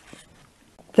itself.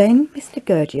 Then Mr.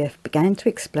 Gurdjieff began to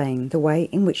explain the way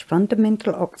in which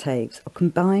fundamental octaves are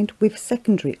combined with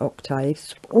secondary octaves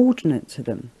subordinate to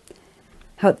them,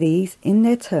 how these in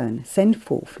their turn send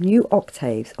forth new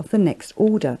octaves of the next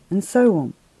order, and so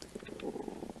on.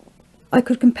 I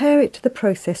could compare it to the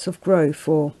process of growth,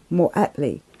 or, more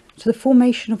aptly, to the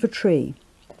formation of a tree.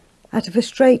 Out of a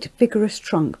straight, vigorous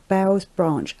trunk, boughs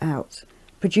branch out,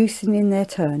 producing in their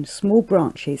turn small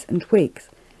branches and twigs,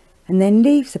 and then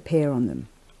leaves appear on them.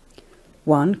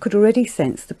 One could already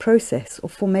sense the process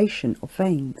of formation of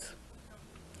veins.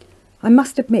 I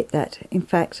must admit that, in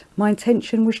fact, my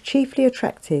attention was chiefly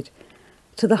attracted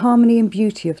to the harmony and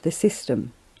beauty of the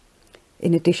system.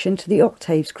 In addition to the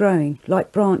octaves growing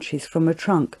like branches from a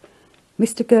trunk,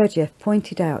 Mr. Gurdjieff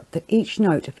pointed out that each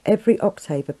note of every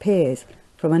octave appears,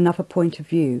 from another point of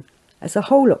view, as a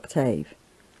whole octave.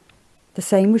 The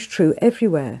same was true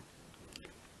everywhere.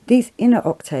 These inner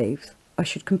octaves I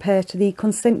should compare to the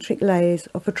concentric layers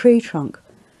of a tree trunk,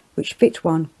 which fit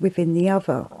one within the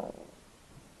other.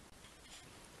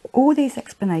 All these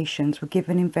explanations were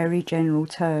given in very general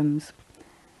terms.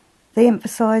 They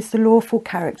emphasised the lawful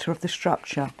character of the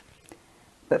structure,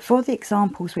 but for the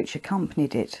examples which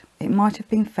accompanied it, it might have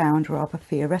been found rather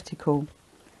theoretical.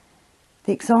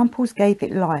 The examples gave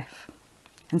it life,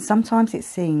 and sometimes it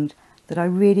seemed that I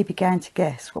really began to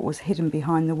guess what was hidden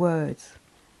behind the words.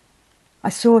 I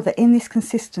saw that in this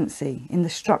consistency, in the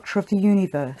structure of the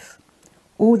universe,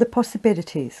 all the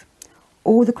possibilities,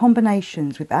 all the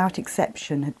combinations without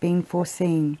exception had been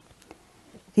foreseen.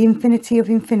 The infinity of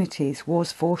infinities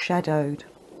was foreshadowed.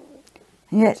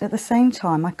 And yet at the same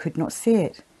time I could not see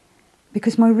it,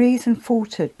 because my reason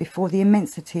faltered before the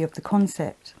immensity of the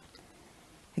concept.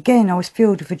 Again I was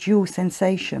filled with a dual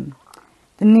sensation,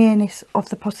 the nearness of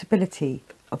the possibility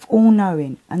of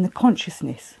all-knowing and the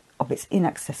consciousness of its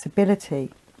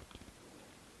inaccessibility.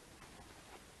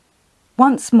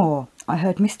 Once more I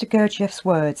heard Mr. Gurdjieff's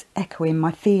words echoing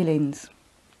my feelings.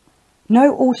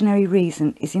 No ordinary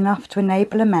reason is enough to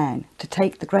enable a man to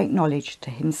take the great knowledge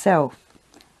to himself,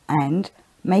 and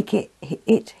make it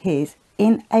his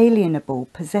inalienable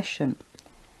possession.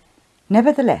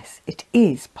 Nevertheless, it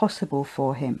is possible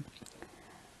for him.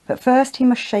 But first he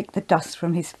must shake the dust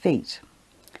from his feet.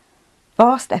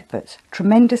 Vast efforts,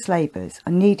 tremendous labours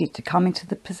are needed to come into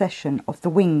the possession of the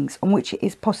wings on which it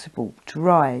is possible to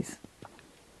rise.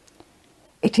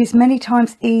 It is many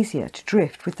times easier to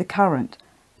drift with the current,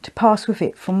 to pass with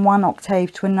it from one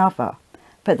octave to another,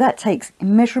 but that takes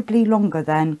immeasurably longer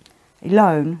than,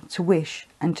 alone to wish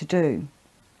and to do.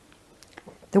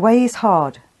 The way is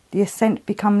hard, the ascent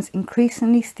becomes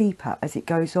increasingly steeper as it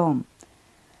goes on,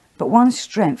 but one's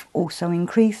strength also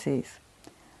increases.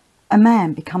 A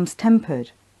man becomes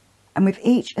tempered, and with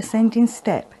each ascending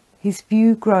step his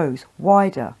view grows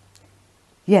wider.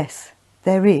 Yes,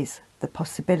 there is the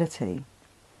possibility.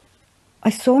 I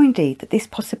saw indeed that this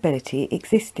possibility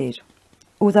existed.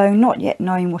 Although not yet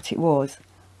knowing what it was,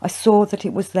 I saw that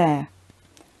it was there.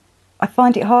 I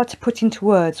find it hard to put into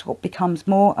words what becomes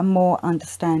more and more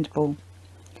understandable.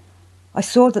 I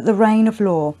saw that the reign of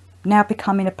law, now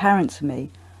becoming apparent to me,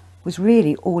 was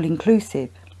really all-inclusive.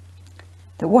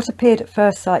 That what appeared at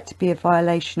first sight to be a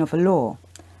violation of a law,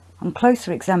 on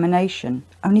closer examination,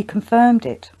 only confirmed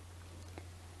it.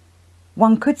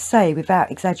 One could say,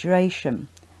 without exaggeration,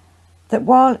 that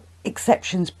while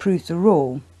exceptions proved the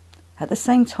rule, at the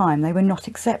same time they were not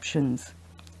exceptions.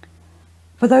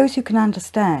 For those who can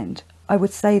understand, I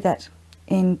would say that,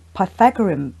 in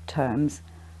Pythagorean terms,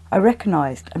 I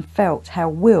recognised and felt how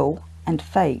will and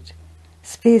fate,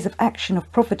 spheres of action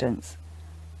of providence,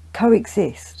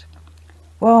 coexist,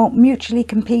 while mutually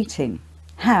competing,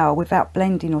 how, without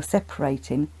blending or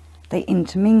separating, they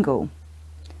intermingle.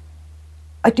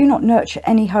 I do not nurture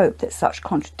any hope that such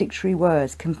contradictory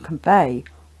words can convey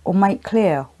or make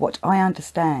clear what I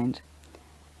understand.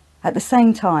 At the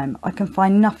same time, I can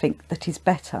find nothing that is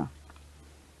better.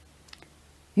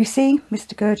 You see,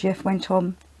 Mr. Gurdjieff went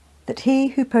on, that he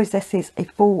who possesses a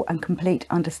full and complete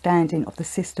understanding of the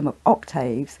system of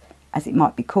octaves, as it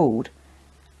might be called,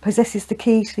 possesses the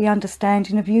key to the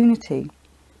understanding of unity.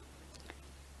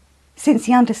 Since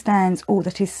he understands all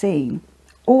that is seen,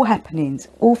 all happenings,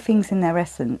 all things in their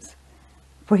essence,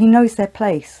 for he knows their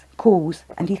place, cause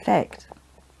and effect.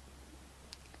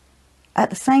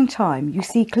 At the same time, you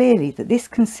see clearly that this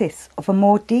consists of a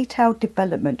more detailed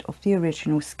development of the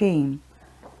original scheme,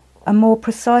 a more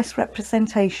precise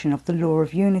representation of the law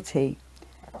of unity,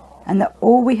 and that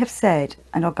all we have said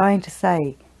and are going to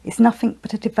say is nothing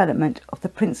but a development of the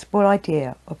principal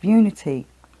idea of unity,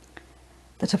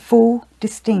 that a full,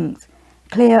 distinct,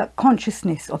 clear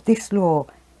consciousness of this law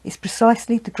is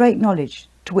precisely the great knowledge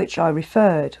to which I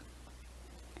referred.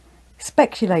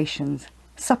 Speculations,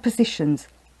 suppositions,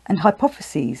 and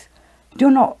hypotheses do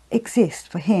not exist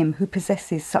for him who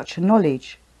possesses such a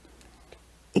knowledge.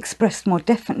 Expressed more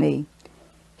definitely,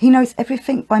 he knows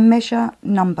everything by measure,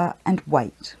 number, and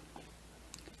weight.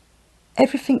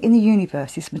 Everything in the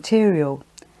universe is material,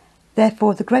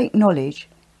 therefore the great knowledge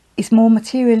is more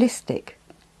materialistic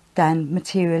than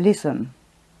materialism.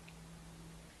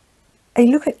 A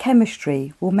look at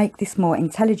chemistry will make this more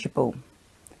intelligible.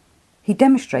 He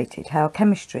demonstrated how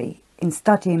chemistry, in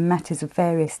studying matters of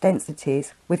various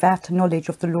densities without a knowledge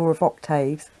of the law of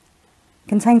octaves,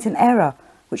 contains an error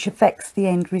which affects the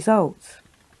end results.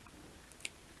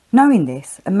 Knowing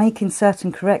this and making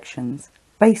certain corrections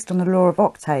based on the law of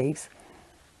octaves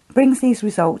brings these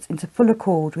results into full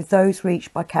accord with those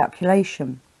reached by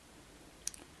calculation.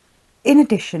 In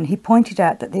addition, he pointed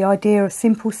out that the idea of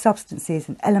simple substances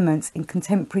and elements in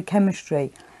contemporary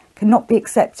chemistry cannot be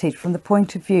accepted from the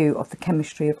point of view of the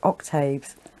chemistry of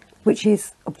octaves, which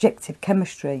is objective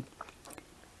chemistry.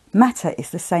 Matter is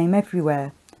the same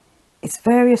everywhere. Its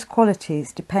various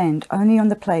qualities depend only on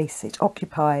the place it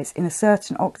occupies in a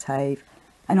certain octave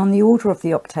and on the order of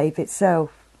the octave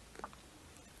itself.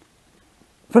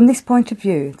 From this point of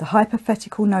view, the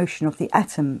hypothetical notion of the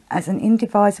atom as an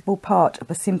indivisible part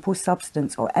of a simple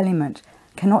substance or element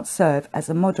cannot serve as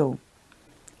a model.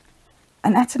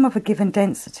 An atom of a given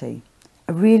density,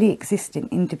 a really existing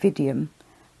individuum,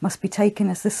 must be taken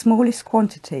as the smallest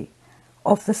quantity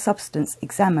of the substance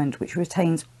examined which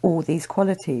retains all these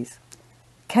qualities,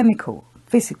 chemical,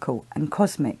 physical and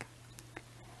cosmic,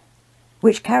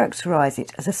 which characterise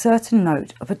it as a certain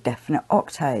note of a definite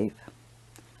octave.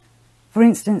 For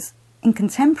instance, in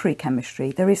contemporary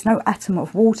chemistry there is no atom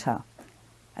of water,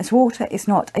 as water is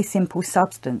not a simple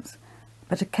substance,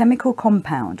 but a chemical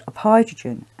compound of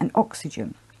hydrogen and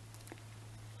oxygen.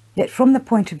 Yet from the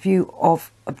point of view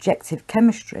of objective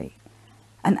chemistry,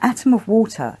 an atom of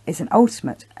water is an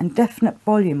ultimate and definite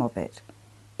volume of it,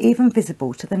 even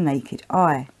visible to the naked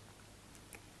eye.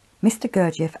 Mr.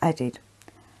 Gurdjieff added,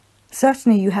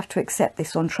 "Certainly you have to accept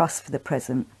this on trust for the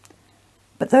present,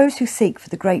 but those who seek for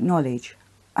the great knowledge,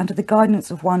 under the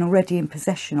guidance of one already in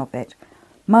possession of it,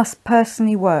 must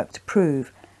personally work to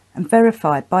prove and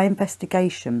verify by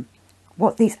investigation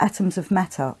what these atoms of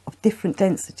matter of different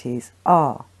densities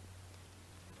are."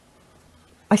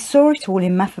 I saw it all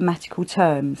in mathematical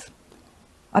terms.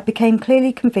 I became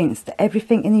clearly convinced that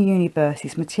everything in the universe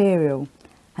is material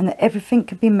and that everything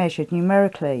can be measured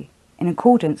numerically in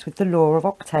accordance with the law of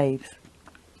octaves.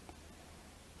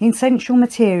 The essential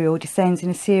material descends in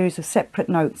a series of separate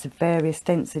notes of various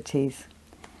densities.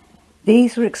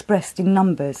 These were expressed in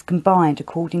numbers combined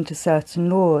according to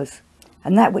certain laws,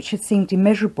 and that which had seemed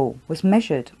immeasurable was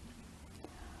measured.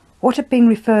 What had been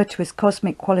referred to as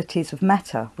cosmic qualities of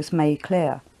matter was made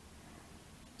clear.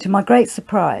 To my great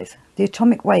surprise, the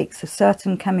atomic weights of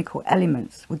certain chemical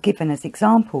elements were given as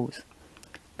examples,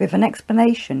 with an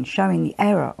explanation showing the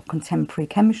error of contemporary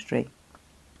chemistry.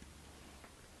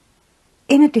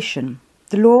 In addition,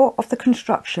 the law of the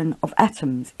construction of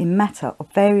atoms in matter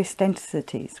of various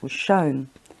densities was shown.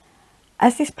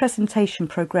 As this presentation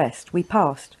progressed, we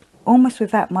passed, almost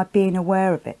without my being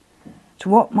aware of it, to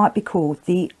what might be called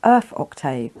the Earth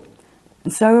octave,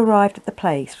 and so arrived at the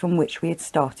place from which we had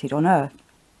started on Earth.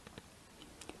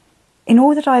 In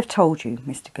all that I have told you,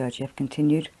 Mr. Gurdjieff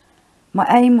continued, my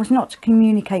aim was not to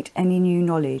communicate any new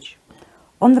knowledge.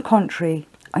 On the contrary,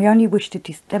 I only wished to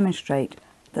demonstrate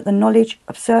that the knowledge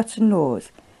of certain laws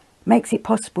makes it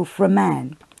possible for a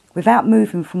man, without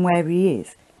moving from where he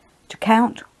is, to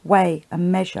count, weigh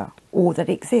and measure all that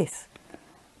exists,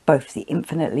 both the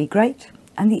infinitely great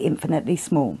and the infinitely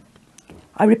small.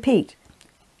 I repeat,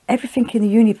 everything in the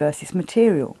universe is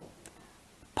material.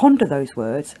 Ponder those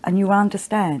words and you will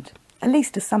understand, at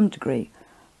least to some degree,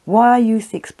 why I use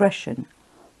the expression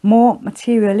more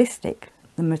materialistic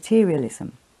than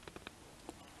materialism.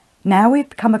 Now we have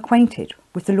become acquainted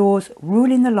with the laws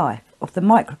ruling the life of the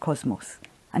microcosmos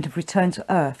and have returned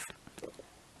to Earth.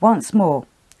 Once more,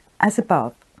 as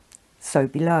above, so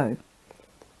below.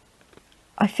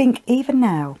 I think even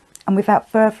now, and without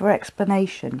further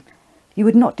explanation, you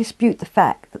would not dispute the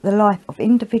fact that the life of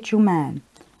individual man,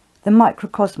 the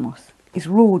microcosmos, is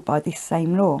ruled by this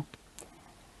same law.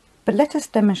 But let us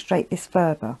demonstrate this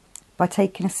further by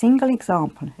taking a single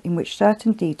example in which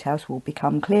certain details will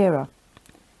become clearer.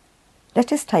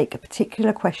 Let us take a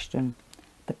particular question,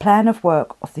 the plan of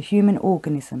work of the human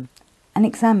organism, and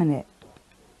examine it.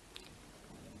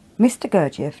 Mr.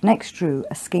 Gurdjieff next drew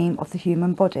a scheme of the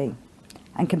human body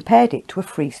and compared it to a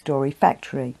three-storey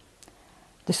factory,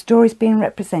 the stories being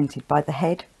represented by the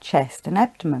head, chest and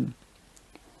abdomen.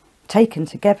 Taken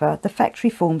together, the factory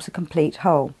forms a complete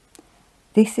whole.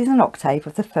 This is an octave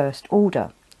of the first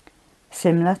order,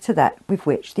 similar to that with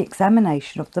which the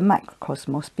examination of the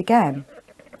macrocosmos began.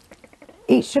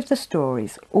 Each of the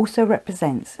stories also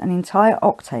represents an entire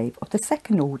octave of the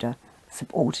second order,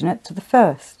 subordinate to the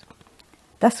first.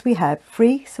 Thus we have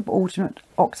 3 subordinate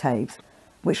octaves,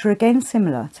 which are again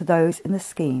similar to those in the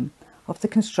scheme of the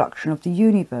construction of the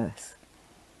universe.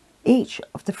 Each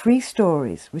of the 3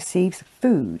 stories receives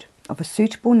food of a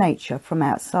suitable nature from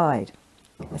outside,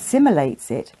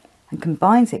 assimilates it and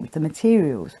combines it with the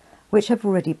materials which have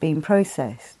already been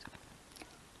processed.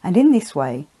 And in this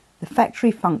way, the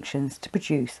factory functions to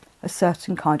produce a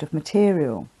certain kind of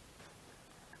material.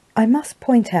 I must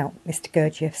point out, Mr.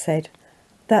 Gurdjieff said,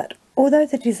 that although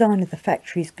the design of the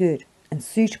factory is good and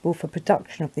suitable for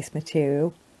production of this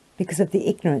material because of the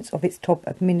ignorance of its top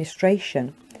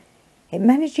administration, it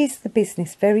manages the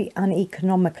business very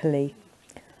uneconomically.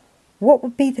 What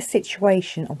would be the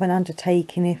situation of an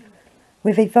undertaking if,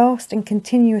 with a vast and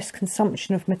continuous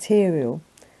consumption of material,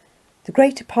 the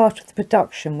greater part of the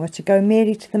production were to go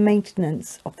merely to the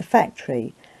maintenance of the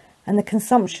factory and the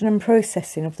consumption and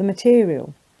processing of the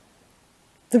material?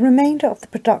 The remainder of the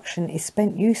production is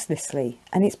spent uselessly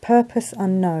and its purpose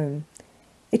unknown.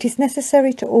 It is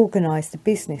necessary to organise the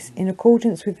business in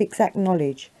accordance with exact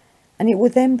knowledge, and it will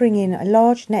then bring in a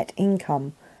large net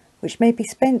income which may be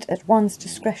spent at one's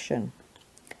discretion.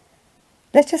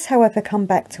 Let us, however, come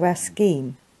back to our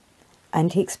scheme.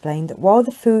 And he explained that while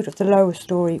the food of the lower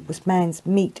story was man's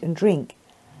meat and drink,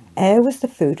 air was the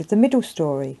food of the middle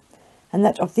story, and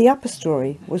that of the upper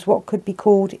story was what could be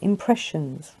called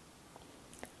impressions.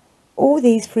 All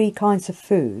these 3 kinds of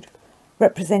food,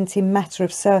 representing matter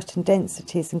of certain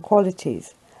densities and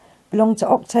qualities, belong to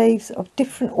octaves of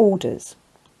different orders.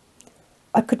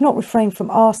 I could not refrain from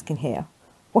asking here,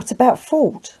 what about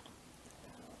thought?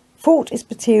 Thought is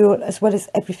material as well as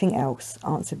everything else,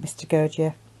 answered Mr.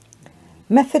 Gurdjieff.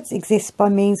 Methods exist by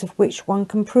means of which one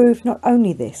can prove not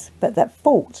only this, but that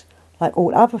thought, like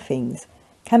all other things,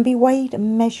 can be weighed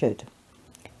and measured.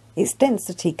 Its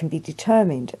density can be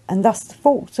determined, and thus the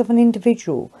thoughts of an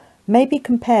individual may be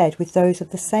compared with those of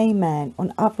the same man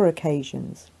on other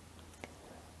occasions.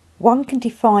 One can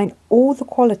define all the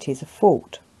qualities of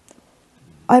thought.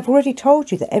 I have already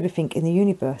told you that everything in the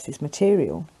universe is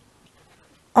material.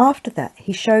 After that,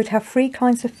 he showed how 3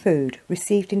 kinds of food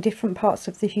received in different parts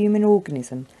of the human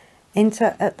organism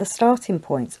enter at the starting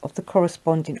points of the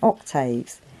corresponding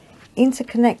octaves,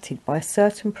 interconnected by a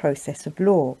certain process of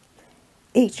law.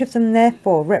 Each of them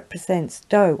therefore represents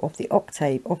Do of the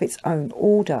octave of its own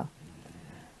order.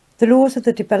 The laws of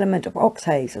the development of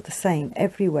octaves are the same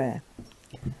everywhere.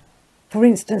 For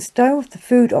instance, Do of the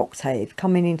food octave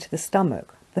coming into the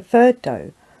stomach, the third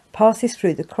Do, passes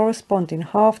through the corresponding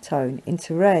half tone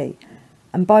into Re,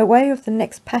 and by way of the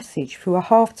next passage through a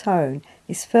half tone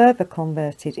is further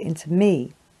converted into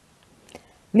Mi.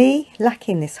 Mi,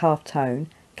 lacking this half tone,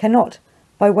 cannot,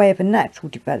 by way of a natural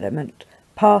development,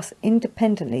 pass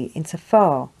independently into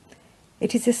Fa.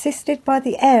 It is assisted by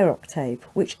the air octave,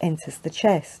 which enters the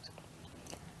chest.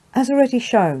 As already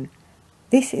shown,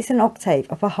 this is an octave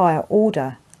of a higher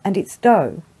order, and its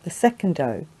Do, the second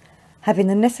Do, having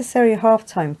the necessary half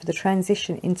tone for the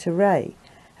transition into Re,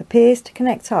 appears to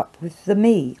connect up with the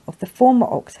Mi of the former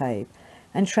octave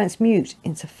and transmute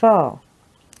into Fa.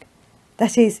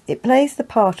 That is, it plays the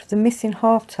part of the missing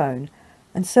half tone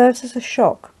and serves as a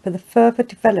shock for the further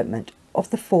development of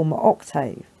the former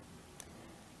octave.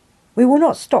 We will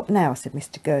not stop now, said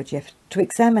Mr. Gurdjieff, to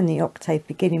examine the octave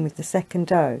beginning with the second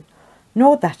Do,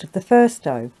 nor that of the first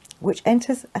Do, which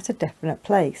enters at a definite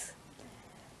place.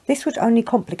 This would only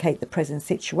complicate the present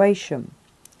situation.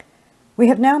 We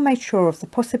have now made sure of the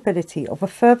possibility of a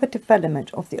further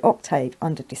development of the octave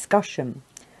under discussion,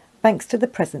 thanks to the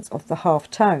presence of the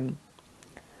half tone.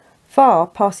 Fa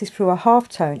passes through a half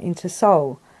tone into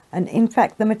Sol, and in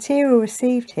fact the material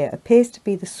received here appears to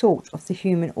be the salt of the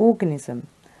human organism.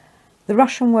 The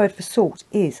Russian word for salt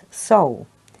is Sol.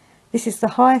 This is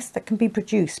the highest that can be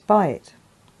produced by it.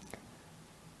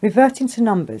 Reverting to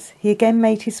numbers, he again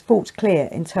made his thought clear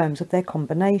in terms of their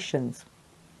combinations.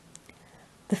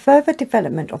 The further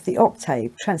development of the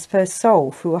octave transfers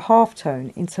Sol through a half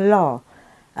tone into La,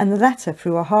 and the latter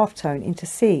through a half tone into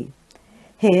Si.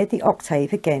 Here the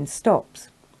octave again stops.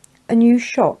 A new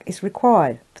shock is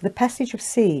required for the passage of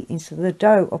Si into the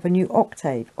Do of a new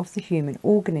octave of the human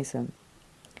organism.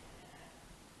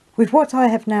 With what I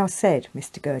have now said,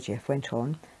 Mr. Gurdjieff went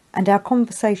on, and our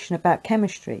conversation about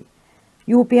chemistry,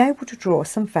 you will be able to draw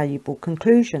some valuable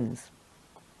conclusions.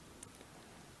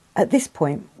 At this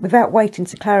point, without waiting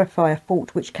to clarify a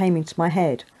thought which came into my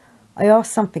head, I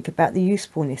asked something about the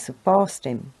usefulness of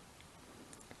fasting.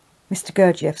 Mr.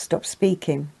 Gurdjieff stopped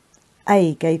speaking.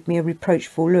 A gave me a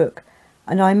reproachful look,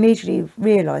 and I immediately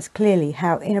realised clearly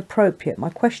how inappropriate my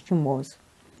question was.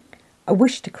 I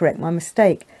wished to correct my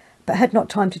mistake, but had not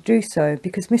time to do so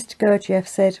because Mr. Gurdjieff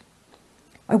said,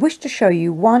 I wish to show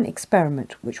you one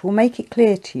experiment which will make it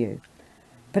clear to you.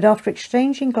 But after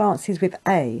exchanging glances with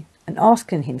A and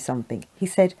asking him something, he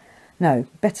said, no,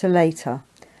 better later,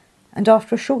 and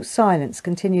after a short silence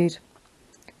continued,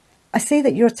 I see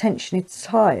that your attention is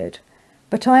tired,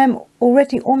 but I am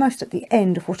already almost at the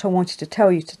end of what I wanted to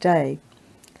tell you today.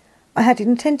 I had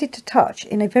intended to touch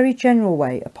in a very general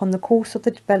way upon the course of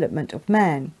the development of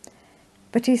man,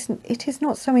 but it is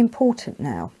not so important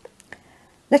now.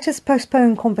 Let us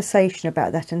postpone conversation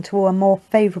about that until a more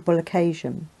favourable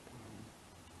occasion.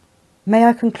 May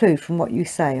I conclude from what you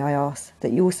say, I asked,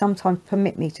 that you will sometimes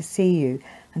permit me to see you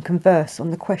and converse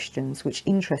on the questions which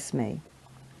interest me?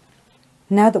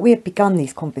 Now that we have begun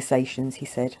these conversations, he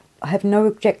said, I have no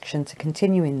objection to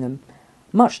continuing them.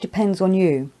 Much depends on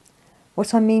you.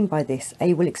 What I mean by this,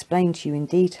 A will explain to you in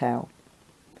detail.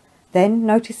 Then,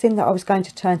 noticing that I was going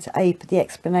to turn to A for the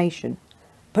explanation,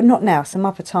 but not now, some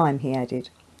other time, he added.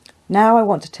 Now I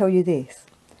want to tell you this.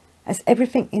 As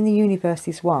everything in the universe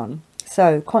is one,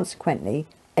 so, consequently,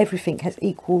 everything has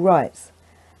equal rights.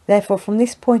 Therefore, from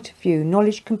this point of view,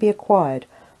 knowledge can be acquired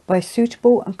by a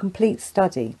suitable and complete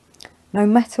study, no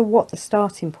matter what the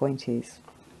starting point is.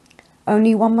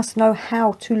 Only one must know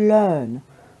how to learn.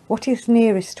 What is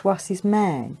nearest to us is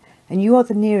man, and you are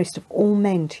the nearest of all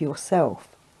men to yourself.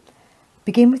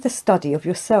 Begin with the study of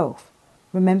yourself.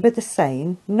 Remember the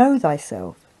saying, know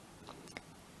thyself.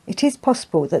 It is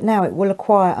possible that now it will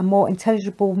acquire a more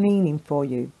intelligible meaning for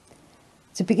you.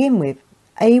 To begin with,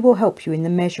 A will help you in the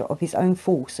measure of his own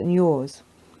force and yours.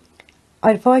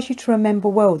 I advise you to remember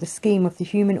well the scheme of the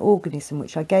human organism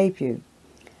which I gave you.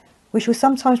 We shall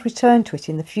sometimes return to it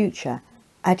in the future,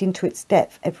 adding to its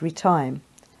depth every time.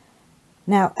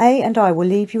 Now A and I will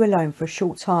leave you alone for a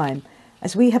short time,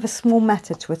 as we have a small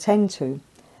matter to attend to.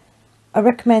 I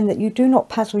recommend that you do not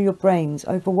puzzle your brains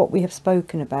over what we have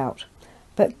spoken about,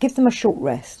 but give them a short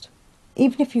rest.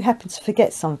 Even if you happen to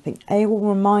forget something, A will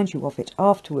remind you of it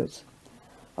afterwards.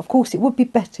 Of course, it would be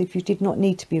better if you did not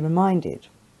need to be reminded.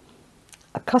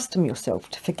 Accustom yourself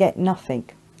to forget nothing.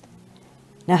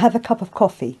 Now have a cup of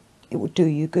coffee. It will do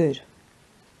you good.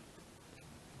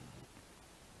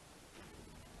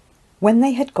 When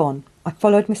they had gone, I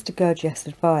followed Mr. Gurdjieff's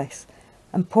advice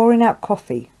and, pouring out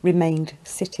coffee, remained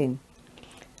sitting.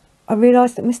 I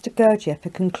realised that Mr. Gurdjieff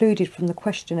had concluded from the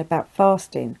question about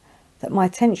fasting that my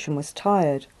attention was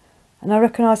tired, and I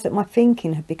recognised that my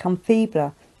thinking had become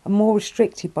feebler and more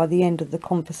restricted by the end of the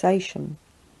conversation.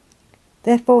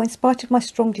 Therefore, in spite of my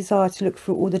strong desire to look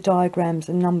through all the diagrams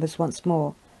and numbers once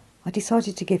more, I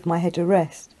decided to give my head a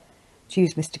rest, to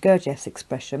use Mr. Gurdjieff's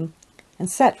expression, and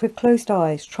sat with closed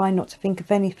eyes, trying not to think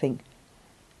of anything.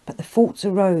 But the thoughts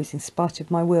arose in spite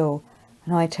of my will,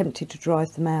 and I attempted to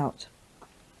drive them out.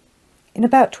 In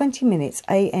about 20 minutes,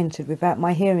 A entered without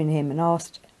my hearing him and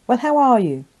asked, "Well, how are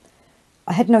you?"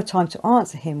 I had no time to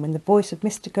answer him when the voice of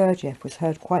Mr. Gurdjieff was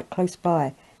heard quite close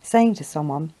by, saying to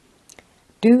someone,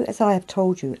 "Do as I have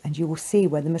told you, and you will see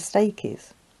where the mistake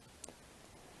is."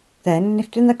 Then,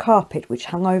 lifting the carpet which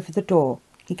hung over the door,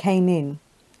 he came in.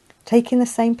 Taking the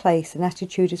same place and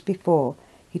attitude as before,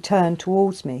 he turned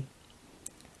towards me.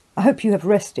 "I hope you have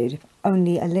rested, if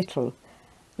only a little.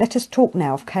 Let us talk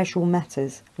now of casual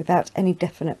matters, without any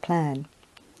definite plan."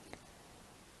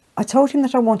 I told him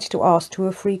that I wanted to ask 2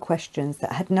 or 3 questions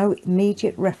that had no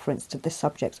immediate reference to the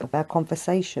subject of our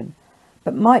conversation,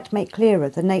 but might make clearer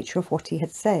the nature of what he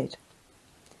had said.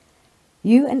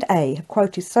 "You and A have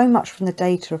quoted so much from the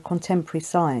data of contemporary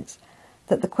science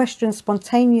that the question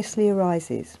spontaneously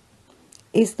arises,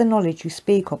 is the knowledge you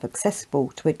speak of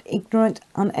accessible to an ignorant,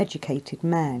 uneducated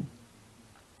man?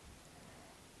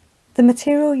 The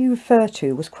material you refer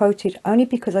to was quoted only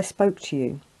because I spoke to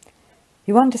you.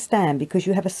 You understand because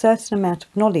you have a certain amount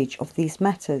of knowledge of these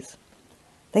matters.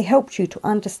 They helped you to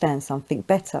understand something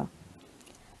better.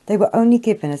 They were only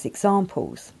given as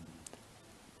examples.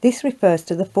 This refers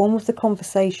to the form of the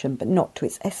conversation, but not to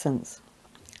its essence.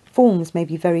 Forms may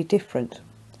be very different.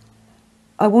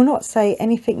 I will not say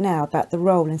anything now about the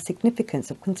role and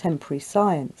significance of contemporary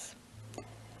science.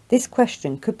 This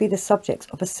question could be the subject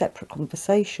of a separate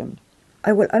conversation.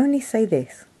 I will only say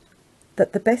this,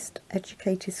 that the best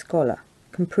educated scholar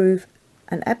can prove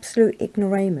an absolute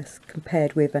ignoramus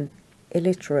compared with an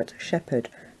illiterate shepherd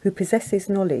who possesses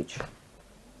knowledge.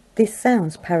 This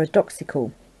sounds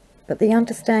paradoxical, but the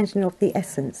understanding of the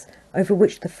essence, over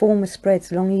which the former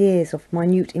spreads long years of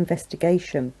minute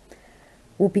investigation,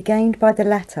 will be gained by the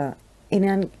latter in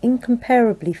an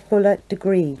incomparably fuller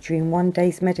degree during one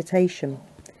day's meditation.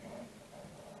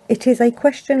 It is a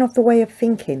question of the way of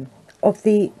thinking, of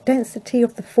the density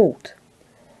of the thought.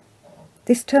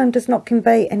 This term does not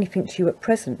convey anything to you at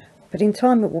present, but in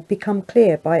time it will become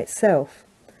clear by itself.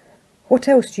 What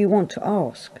else do you want to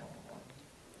ask?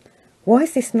 Why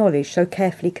is this knowledge so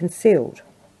carefully concealed?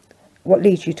 What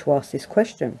leads you to ask this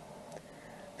question?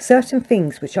 Certain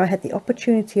things which I had the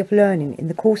opportunity of learning in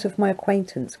the course of my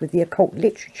acquaintance with the occult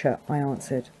literature, I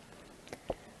answered.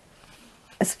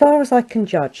 As far as I can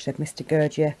judge, said Mr.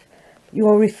 Gurdjieff, you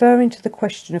are referring to the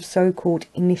question of so-called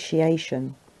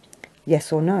initiation.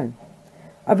 Yes or no?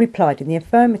 I replied in the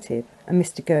affirmative, and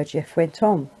Mr. Gurdjieff went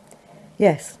on.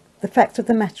 Yes, the fact of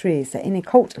the matter is that in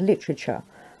occult literature,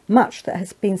 much that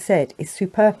has been said is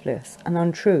superfluous and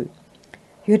untrue.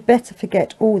 You had better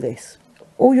forget all this.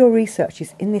 All your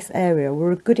researches in this area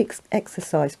were a good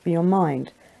exercise for your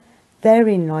mind.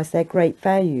 Therein lies their great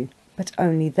value, but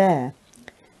only there.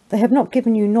 They have not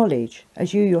given you knowledge,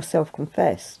 as you yourself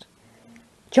confessed.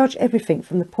 Judge everything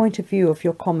from the point of view of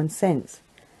your common sense,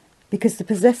 because the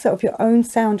possessor of your own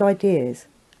sound ideas,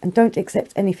 and don't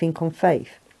accept anything on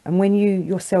faith, and when you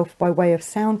yourself, by way of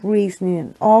sound reasoning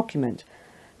and argument,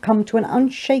 come to an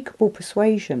unshakable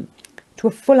persuasion, to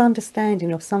a full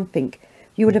understanding of something,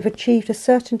 you would have achieved a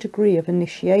certain degree of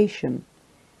initiation.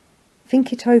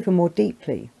 Think it over more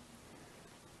deeply.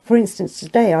 For instance,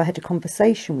 today I had a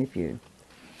conversation with you.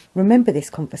 Remember this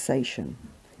conversation.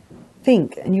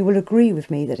 Think, and you will agree with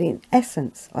me that in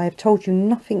essence I have told you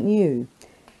nothing new.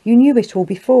 You knew it all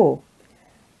before.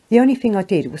 The only thing I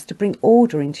did was to bring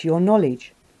order into your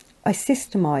knowledge. I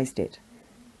systemised it,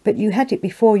 but you had it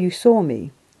before you saw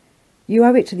me. You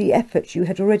owe it to the efforts you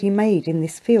had already made in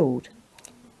this field.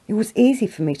 It was easy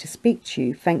for me to speak to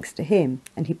you thanks to him,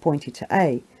 and he pointed to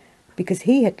A, because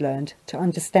he had learned to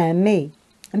understand me,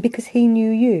 and because he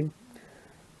knew you.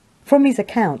 From his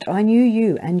account I knew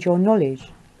you and your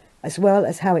knowledge, as well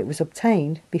as how it was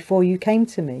obtained before you came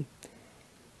to me.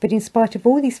 But in spite of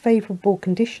all these favourable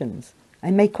conditions,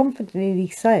 I may confidently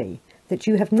say that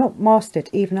you have not mastered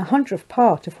even 100th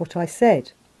part of what I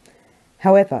said.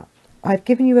 However, I have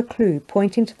given you a clue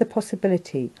pointing to the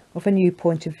possibility of a new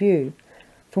point of view,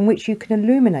 from which you can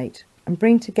illuminate and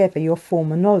bring together your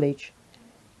former knowledge.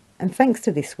 And thanks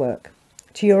to this work,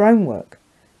 to your own work,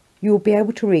 you will be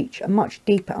able to reach a much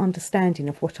deeper understanding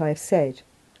of what I have said.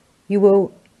 You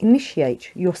will,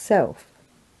 initiate yourself.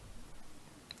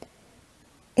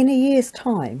 In a year's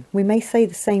time, we may say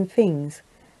the same things,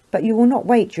 but you will not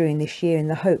wait during this year in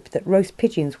the hope that roast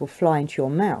pigeons will fly into your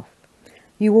mouth.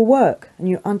 You will work and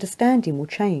your understanding will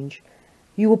change.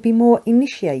 You will be more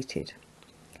initiated.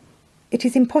 It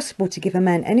is impossible to give a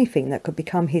man anything that could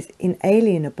become his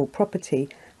inalienable property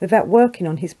without working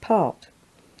on his part.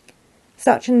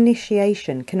 Such an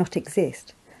initiation cannot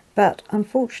exist, but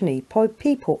unfortunately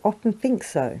people often think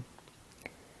so.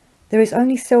 There is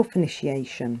only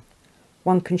self-initiation.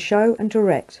 One can show and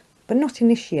direct, but not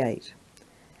initiate.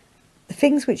 The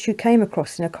things which you came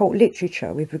across in occult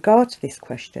literature with regard to this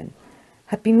question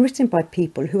had been written by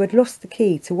people who had lost the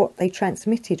key to what they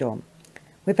transmitted on,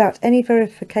 without any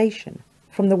verification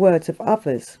from the words of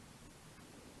others.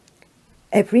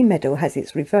 Every medal has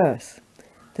its reverse.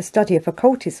 The study of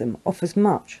occultism offers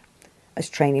much, as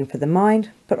training for the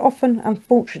mind, but often,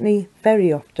 unfortunately,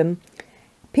 very often,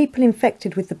 people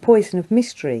infected with the poison of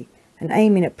mystery and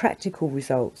aiming at practical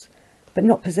results, but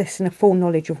not possessing a full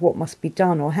knowledge of what must be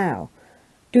done or how,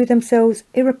 do themselves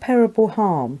irreparable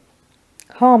harm.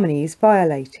 Harmony is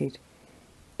violated.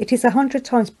 It is 100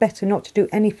 times better not to do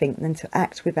anything than to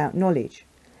act without knowledge.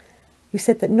 You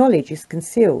said that knowledge is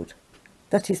concealed.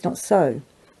 That is not so.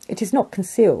 It is not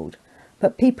concealed,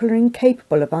 but people are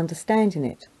incapable of understanding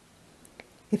it.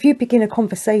 If you begin a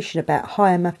conversation about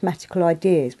higher mathematical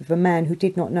ideas with a man who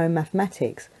did not know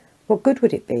mathematics, what good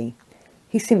would it be?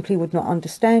 He simply would not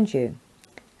understand you.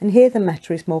 And here the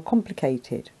matter is more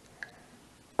complicated.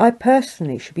 I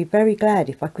personally should be very glad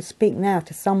if I could speak now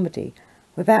to somebody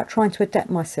without trying to adapt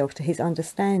myself to his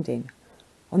understanding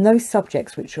on those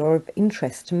subjects which are of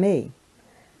interest to me.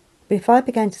 But if I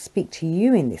began to speak to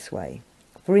you in this way,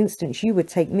 for instance, you would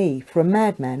take me for a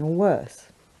madman or worse.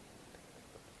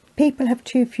 People have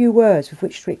too few words with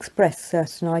which to express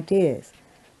certain ideas,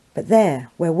 but there,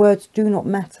 where words do not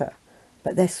matter,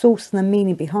 but their source and the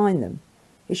meaning behind them,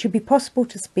 it should be possible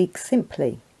to speak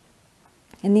simply.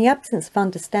 In the absence of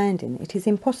understanding, it is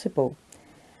impossible.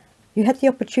 You had the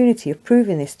opportunity of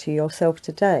proving this to yourself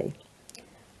today.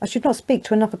 I should not speak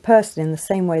to another person in the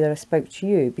same way that I spoke to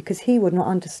you, because he would not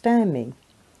understand me.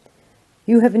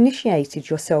 You have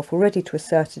initiated yourself already to a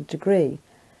certain degree,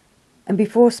 and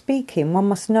before speaking one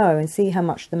must know and see how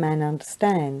much the man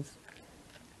understands.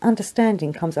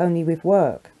 Understanding comes only with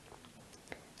work.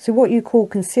 So what you call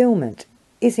concealment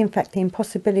is in fact the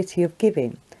impossibility of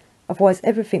giving, otherwise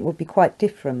everything would be quite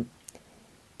different.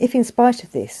 If in spite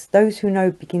of this those who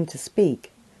know begin to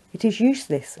speak, it is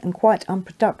useless and quite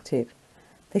unproductive.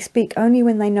 They speak only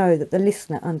when they know that the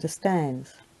listener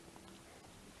understands.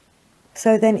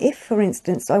 So then if, for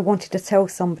instance, I wanted to tell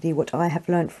somebody what I have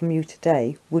learnt from you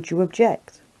today, would you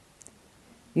object?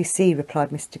 You see, replied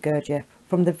Mr. Gurdjieff,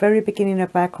 from the very beginning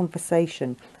of our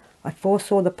conversation, I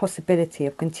foresaw the possibility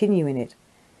of continuing it.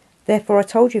 Therefore I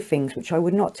told you things which I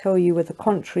would not tell you were the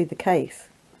contrary the case.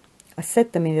 I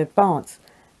said them in advance,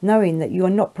 knowing that you are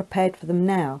not prepared for them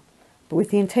now, but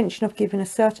with the intention of giving a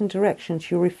certain direction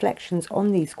to your reflections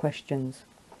on these questions.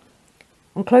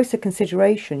 On closer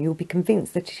consideration, you will be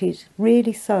convinced that it is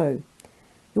really so.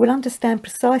 You will understand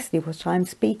precisely what I am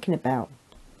speaking about.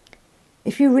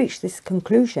 If you reach this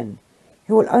conclusion,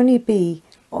 it will only be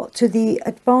to the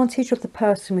advantage of the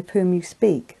person with whom you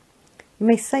speak. You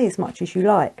may say as much as you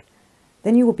like.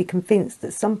 Then you will be convinced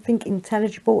that something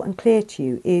intelligible and clear to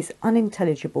you is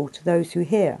unintelligible to those who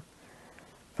hear.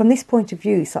 From this point of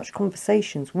view, such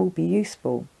conversations will be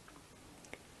useful.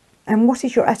 And what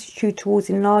is your attitude towards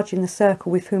enlarging the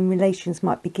circle with whom relations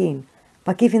might begin,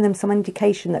 by giving them some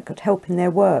indication that could help in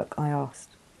their work? I asked.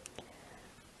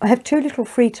 I have too little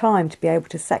free time to be able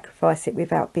to sacrifice it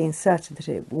without being certain that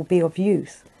it will be of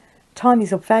use. Time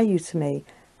is of value to me,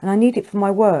 and I need it for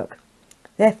my work.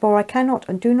 Therefore I cannot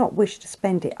and do not wish to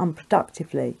spend it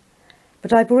unproductively.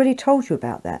 But I have already told you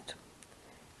about that.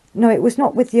 No, it was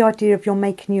not with the idea of your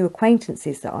making new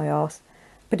acquaintances that I asked,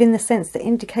 but in the sense that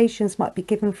indications might be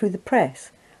given through the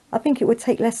press. I think it would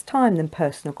take less time than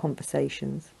personal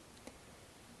conversations.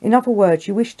 In other words,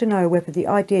 you wish to know whether the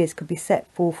ideas could be set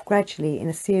forth gradually in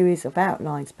a series of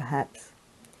outlines, perhaps.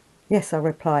 Yes, I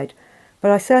replied, but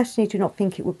I certainly do not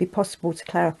think it would be possible to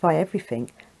clarify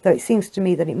everything, though it seems to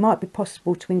me that it might be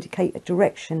possible to indicate a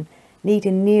direction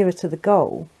leading nearer to the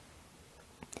goal.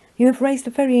 You have raised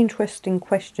a very interesting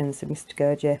question, said Mr.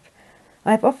 Gurdjieff.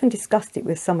 I have often discussed it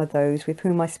with some of those with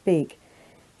whom I speak.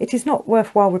 It is not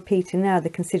worthwhile repeating now the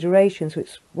considerations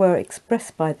which were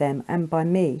expressed by them and by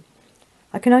me.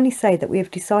 I can only say that we have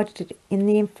decided it in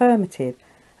the affirmative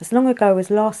as long ago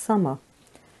as last summer.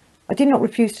 I did not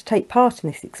refuse to take part in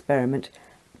this experiment,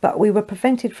 but we were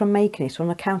prevented from making it on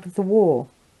account of the war.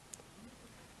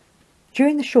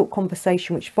 During the short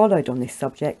conversation which followed on this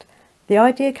subject, the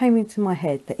idea came into my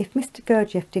head that if Mr.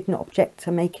 Gurdjieff did not object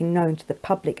to making known to the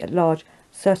public at large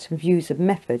certain views and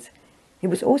methods, it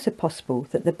was also possible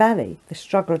that the ballet, The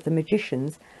Struggle of the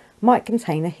Magicians, might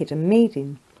contain a hidden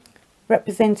meaning,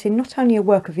 representing not only a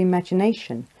work of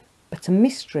imagination, but a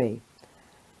mystery.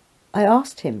 I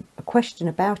asked him a question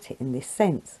about it in this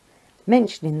sense,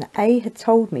 mentioning that A had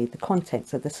told me the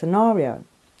contents of the scenario.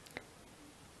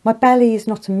 "My ballet is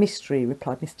not a mystery,"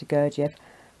 replied Mr. Gurdjieff.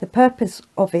 "The purpose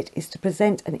of it is to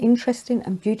present an interesting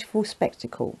and beautiful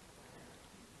spectacle.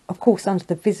 Of course, under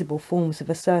the visible forms of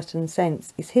a certain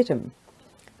sense is hidden,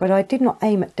 but I did not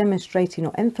aim at demonstrating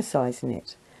or emphasising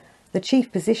it. The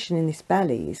chief position in this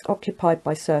ballet is occupied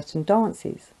by certain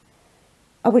dances.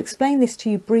 I will explain this to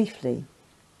you briefly.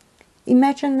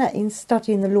 Imagine that in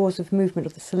studying the laws of movement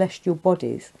of the celestial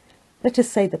bodies, let us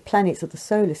say the planets of the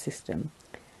solar system,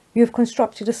 you have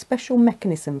constructed a special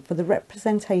mechanism for the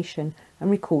representation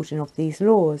and recording of these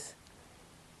laws.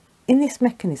 In this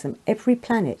mechanism, every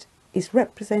planet is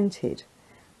represented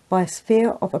by a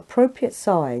sphere of appropriate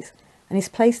size and is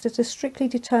placed at a strictly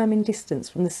determined distance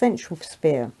from the central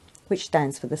sphere, which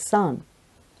stands for the Sun.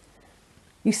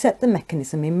 You set the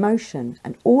mechanism in motion,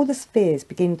 and all the spheres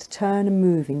begin to turn and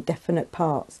move in definite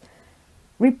parts,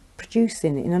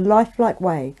 reproducing in a lifelike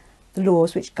way the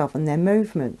laws which govern their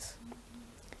movements.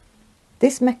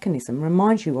 This mechanism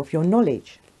reminds you of your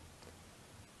knowledge.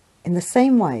 In the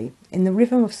same way, in the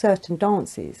rhythm of certain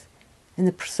dances, in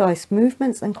the precise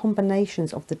movements and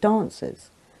combinations of the dancers,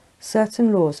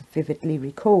 certain laws are vividly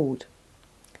recalled.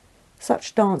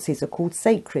 Such dances are called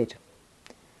sacred.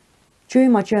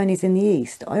 During my journeys in the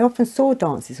East, I often saw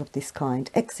dances of this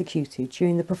kind executed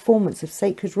during the performance of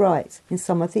sacred rites in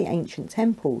some of the ancient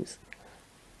temples.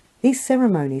 These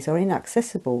ceremonies are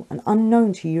inaccessible and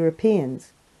unknown to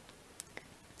Europeans.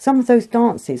 Some of those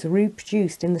dances are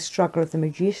reproduced in The Struggle of the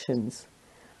Magicians.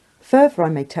 Further, I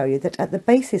may tell you that at the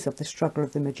basis of The Struggle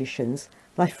of the Magicians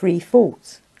lie three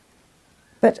faults.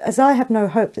 But as I have no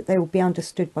hope that they will be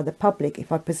understood by the public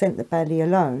if I present the ballet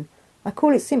alone, I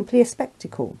call it simply a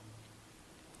spectacle.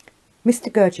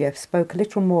 Mr. Gurdjieff spoke a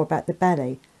little more about the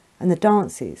ballet and the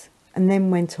dances, and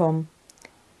then went on,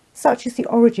 "Such is the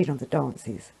origin of the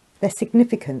dances, their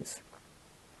significance.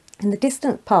 In the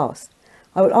distant past,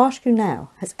 I will ask you now,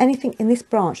 has anything in this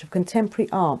branch of contemporary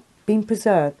art been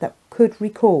preserved that could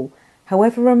recall,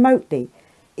 however remotely,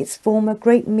 its former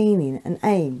great meaning and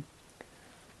aim?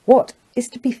 What is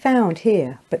to be found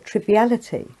here but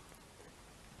triviality?"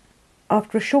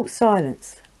 After a short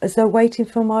silence, as though waiting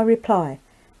for my reply,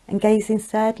 and gazing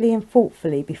sadly and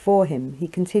thoughtfully before him, he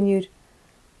continued,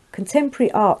 "Contemporary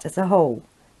art as a whole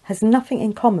has nothing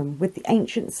in common with the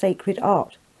ancient sacred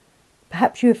art.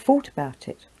 Perhaps you have thought about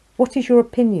it. What is your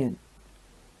opinion?"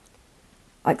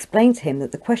 I explained to him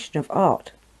that the question of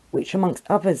art, which amongst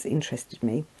others interested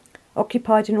me,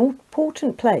 occupied an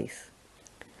important place.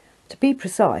 To be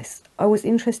precise, I was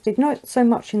interested not so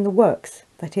much in the works,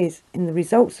 that is, in the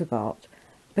results of art,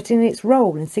 but in its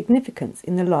role and significance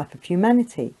in the life of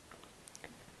humanity.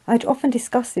 I had often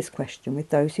discussed this question with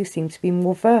those who seemed to be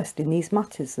more versed in these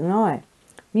matters than I,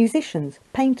 musicians,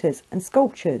 painters and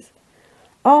sculptors,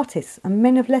 artists and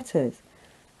men of letters,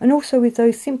 and also with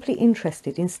those simply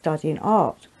interested in studying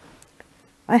art.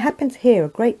 I happened to hear a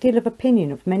great deal of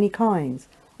opinion of many kinds,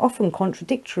 often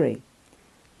contradictory.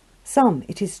 Some,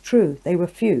 it is true, they were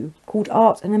few, called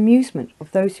art an amusement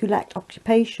of those who lacked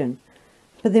occupation,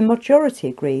 but the majority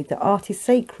agreed that art is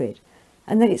sacred,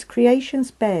 and that its creation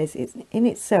bears in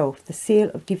itself the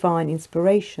seal of divine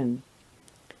inspiration.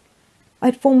 I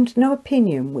had formed no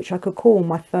opinion which I could call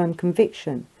my firm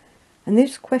conviction, and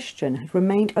this question had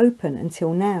remained open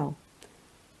until now.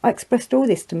 I expressed all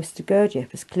this to Mr.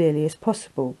 Gurdjieff as clearly as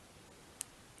possible.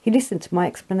 He listened to my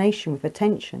explanation with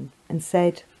attention and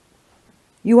said,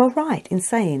 "You are right in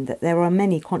saying that there are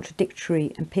many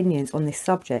contradictory opinions on this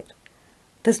subject.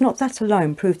 Does not that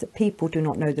alone prove that people do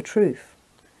not know the truth?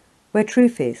 Where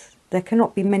truth is, there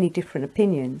cannot be many different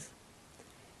opinions.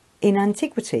 In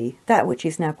antiquity, that which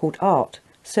is now called art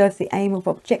served the aim of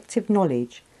objective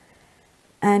knowledge,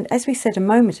 and as we said a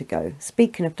moment ago,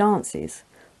 speaking of dances,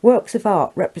 works of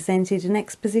art represented an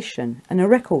exposition and a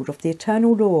record of the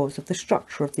eternal laws of the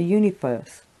structure of the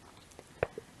universe.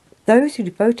 Those who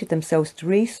devoted themselves to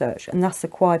research and thus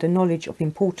acquired a knowledge of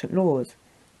important laws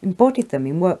embodied them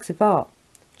in works of art,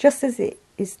 just as it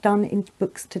is done in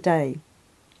books today."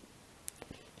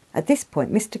 At this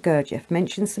point, Mr. Gurdjieff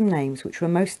mentioned some names which were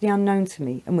mostly unknown to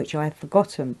me and which I had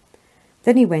forgotten.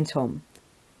 Then he went on,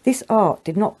 "This art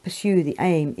did not pursue the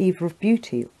aim either of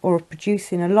beauty or of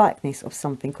producing a likeness of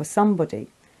something or somebody.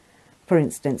 For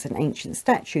instance, an ancient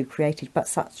statue created by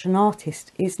such an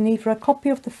artist is neither a copy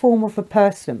of the form of a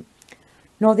person,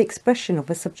 nor the expression of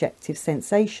a subjective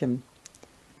sensation.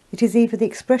 It is either the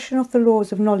expression of the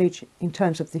laws of knowledge in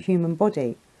terms of the human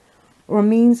body, or a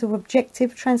means of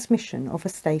objective transmission of a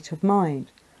state of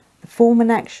mind. The form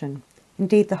and action,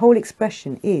 indeed the whole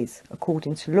expression, is,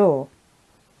 according to law.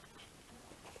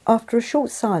 After a short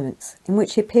silence, in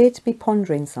which he appeared to be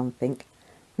pondering something,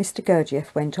 Mr.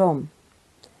 Gurdjieff went on.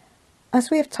 As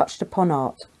we have touched upon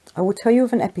art, I will tell you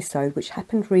of an episode which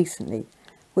happened recently,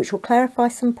 which will clarify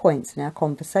some points in our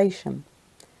conversation.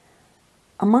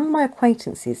 Among my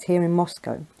acquaintances here in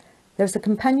Moscow, there is a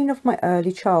companion of my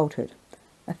early childhood,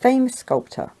 a famous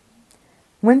sculptor.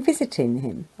 When visiting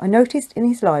him, I noticed in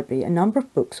his library a number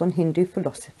of books on Hindu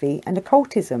philosophy and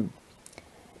occultism.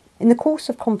 In the course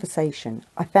of conversation,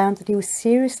 I found that he was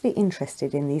seriously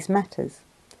interested in these matters.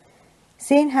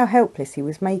 Seeing how helpless he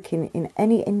was making in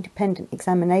any independent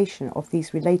examination of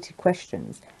these related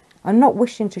questions, and not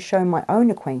wishing to show my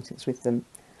own acquaintance with them,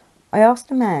 I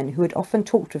asked a man who had often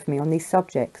talked with me on these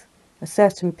subjects, a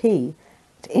certain P,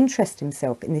 to interest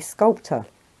himself in this sculptor.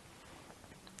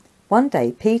 One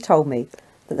day P told me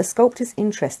that the sculptor's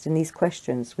interest in these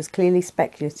questions was clearly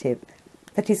speculative,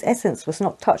 that his essence was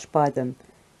not touched by them,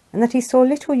 and that he saw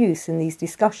little use in these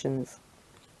discussions.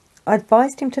 I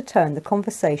advised him to turn the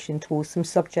conversation towards some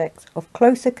subjects of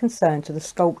closer concern to the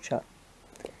sculpture.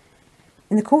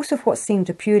 In the course of what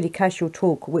seemed a purely casual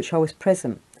talk at which I was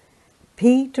present,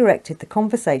 P directed the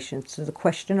conversation to the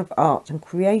question of art and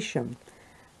creation,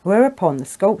 whereupon the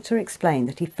sculptor explained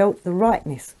that he felt the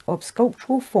rightness of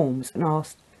sculptural forms and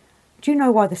asked, "Do you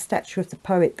know why the statue of the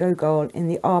poet Gogol in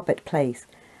the Arbet Place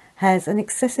has an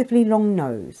excessively long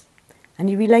nose?" And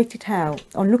he related how,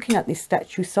 on looking at this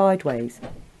statue sideways,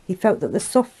 he felt that the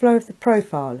soft flow of the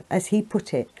profile, as he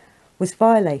put it, was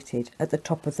violated at the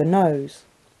top of the nose.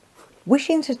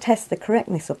 Wishing to test the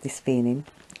correctness of this feeling,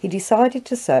 he decided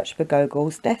to search for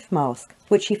Gogol's death mask,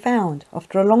 which he found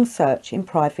after a long search in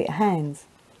private hands.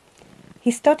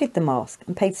 He studied the mask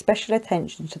and paid special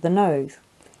attention to the nose.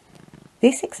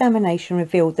 This examination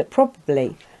revealed that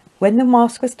probably, when the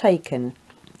mask was taken,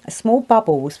 a small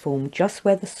bubble was formed just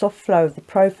where the soft flow of the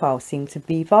profile seemed to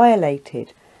be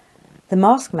violated. The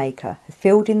mask maker had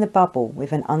filled in the bubble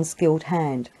with an unskilled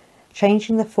hand,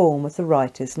 changing the form of the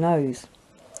writer's nose.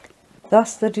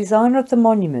 Thus the designer of the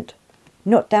monument,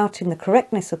 not doubting the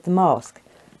correctness of the mask,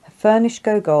 had furnished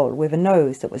Gogol with a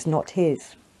nose that was not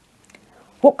his.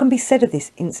 What can be said of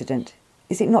this incident?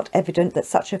 Is it not evident that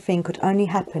such a thing could only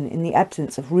happen in the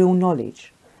absence of real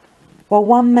knowledge? While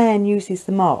one man uses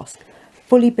the mask,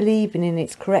 fully believing in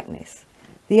its correctness,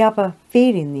 the other,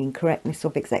 feeling the incorrectness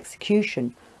of its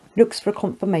execution, looks for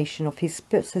confirmation of his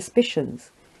suspicions.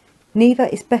 Neither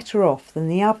is better off than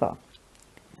the other.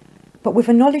 But with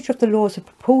a knowledge of the laws of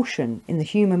proportion in the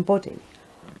human body,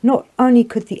 not only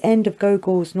could the end of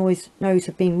Gogol's nose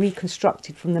have been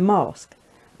reconstructed from the mask,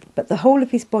 but the whole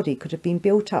of his body could have been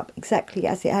built up exactly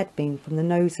as it had been from the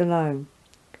nose alone.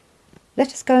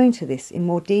 Let us go into this in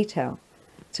more detail,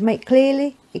 to make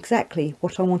clearly exactly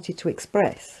what I wanted to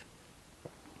express.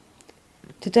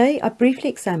 Today I briefly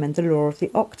examined the law of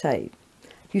the octave.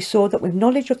 You saw that with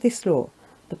knowledge of this law,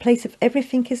 the place of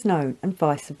everything is known and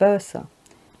vice versa.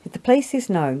 If the place is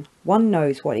known, one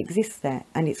knows what exists there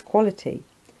and its quality.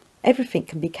 Everything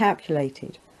can be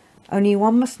calculated, only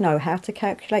one must know how to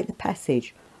calculate the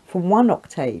passage from one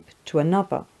octave to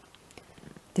another.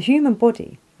 The human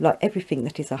body, like everything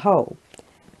that is a whole,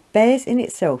 bears in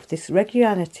itself this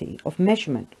regularity of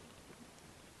measurement.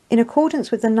 In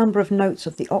accordance with the number of notes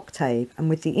of the octave and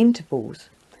with the intervals,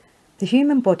 the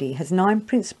human body has 9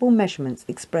 principal measurements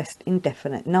expressed in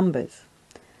definite numbers.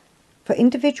 For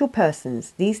individual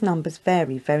persons, these numbers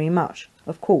vary very much,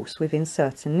 of course within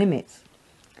certain limits.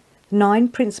 9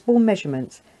 principal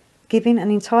measurements, giving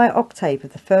an entire octave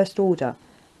of the first order,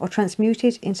 are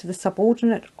transmuted into the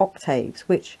subordinate octaves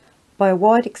which, by a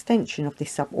wide extension of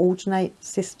this subordinate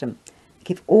system,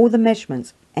 give all the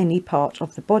measurements any part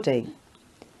of the body.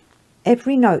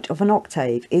 Every note of an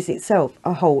octave is itself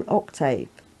a whole octave.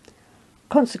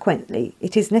 Consequently,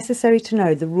 it is necessary to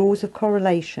know the rules of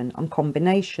correlation and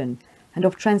combination, and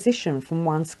of transition from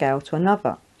one scale to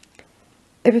another.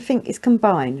 Everything is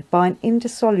combined by an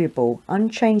indissoluble,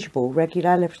 unchangeable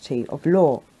regularity of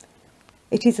law.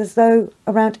 It is as though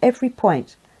around every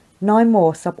point 9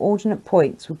 more subordinate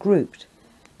points were grouped,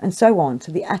 and so on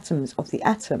to the atoms of the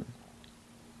atom.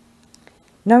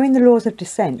 Knowing the laws of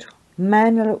descent,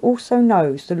 man also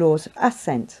knows the laws of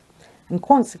ascent, and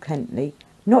consequently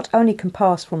not only can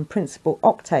pass from principal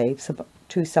octaves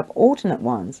to subordinate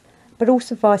ones, but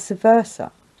also vice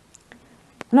versa.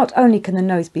 Not only can the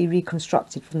nose be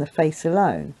reconstructed from the face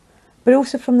alone, but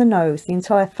also from the nose, the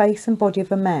entire face and body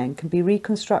of a man can be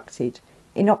reconstructed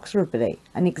inexorably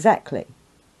and exactly.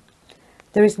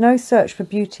 There is no search for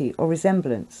beauty or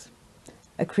resemblance.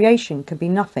 A creation can be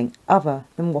nothing other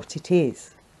than what it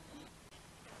is.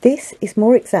 This is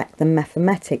more exact than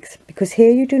mathematics, because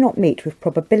here you do not meet with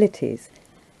probabilities,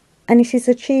 and it is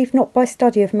achieved not by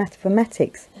study of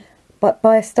mathematics, but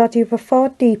by a study of a far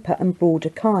deeper and broader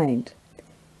kind.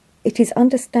 It is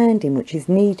understanding which is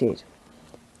needed.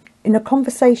 In a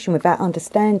conversation without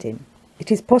understanding,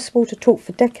 it is possible to talk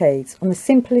for decades on the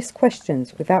simplest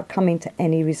questions without coming to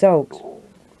any result.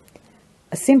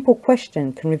 A simple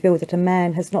question can reveal that a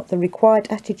man has not the required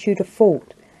attitude of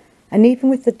thought, and even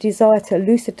with the desire to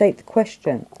elucidate the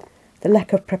question, the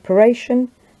lack of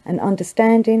preparation and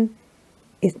understanding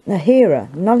in the hearer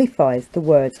nullifies the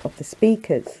words of the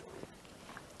speakers.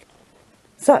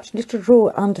 Such literal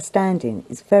understanding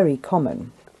is very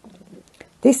common.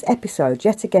 This episode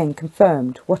yet again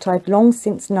confirmed what I had long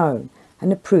since known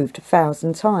and approved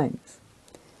 1,000 times.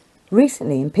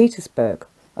 Recently in Petersburg,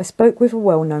 I spoke with a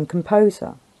well-known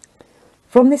composer.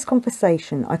 From this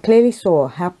conversation, I clearly saw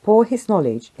how poor his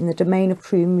knowledge in the domain of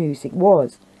true music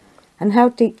was, and how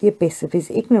deep the abyss of his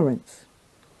ignorance.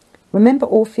 Remember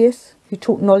Orpheus, who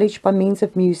taught knowledge by means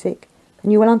of music,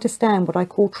 and you will understand what I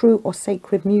call true or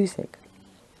sacred music.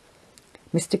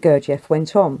 Mr. Gurdjieff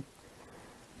went on.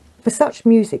 For such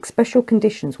music, special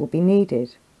conditions will be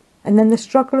needed, and then the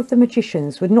struggle of the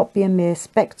magicians would not be a mere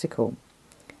spectacle.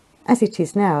 As it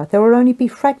is now, there will only be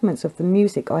fragments of the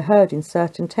music I heard in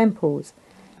certain temples,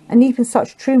 and even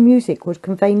such true music would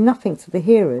convey nothing to the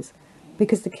hearers,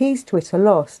 because the keys to it are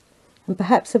lost, and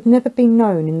perhaps have never been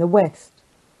known in the West.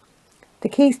 The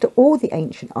keys to all the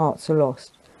ancient arts are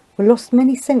lost, were lost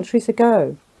many centuries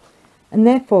ago, and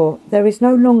therefore there is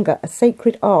no longer a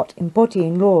sacred art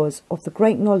embodying laws of the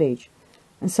great knowledge,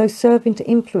 and so serving to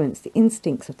influence the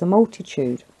instincts of the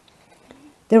multitude.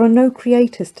 There are no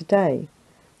creators today.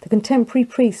 The contemporary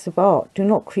priests of art do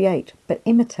not create, but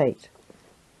imitate.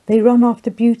 They run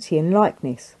after beauty and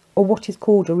likeness, or what is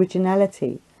called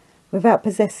originality, without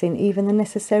possessing even the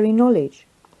necessary knowledge,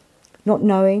 not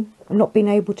knowing and not being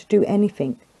able to do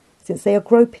anything, since they are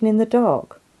groping in the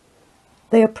dark.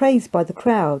 They are praised by the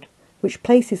crowd, which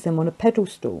places them on a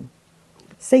pedestal.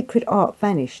 Sacred art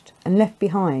vanished and left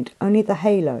behind only the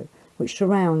halo which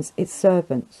surrounds its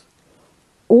servants.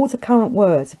 All the current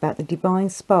words about the divine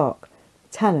spark,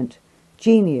 talent,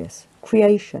 genius,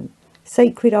 creation,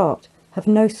 sacred art have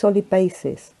no solid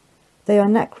basis. They are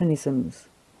anachronisms.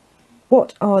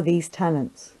 What are these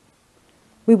talents?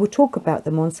 We will talk about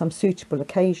them on some suitable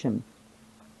occasion.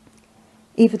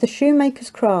 Either the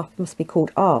shoemaker's craft must be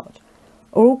called art,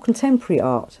 or all contemporary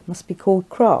art must be called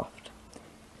craft.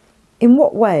 In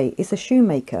what way is a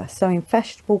shoemaker sewing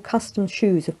fashionable custom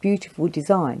shoes of beautiful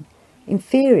design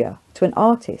inferior to an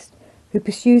artist who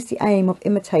pursues the aim of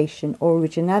imitation or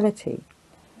originality?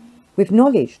 With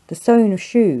knowledge, the sewing of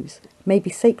shoes may be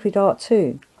sacred art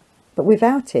too, but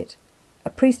without it, a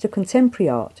priest of contemporary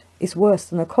art is worse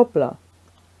than a cobbler.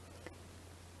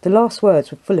 The last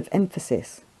words were full of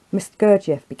emphasis. Mr.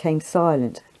 Gurdjieff became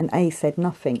silent, and A said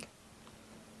nothing.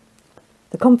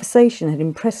 The conversation had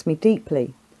impressed me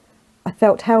deeply. I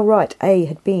felt how right A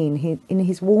had been in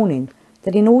his warning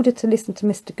that in order to listen to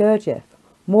Mr. Gurdjieff,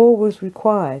 more was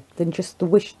required than just the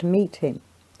wish to meet him.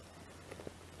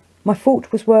 My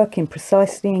thought was working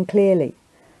precisely and clearly.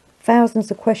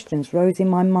 Thousands of questions rose in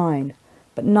my mind,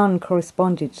 but none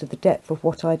corresponded to the depth of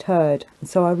what I'd heard, and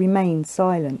so I remained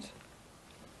silent.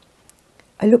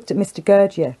 I looked at Mr.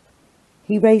 Gurdjieff.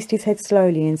 He raised his head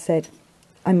slowly and said,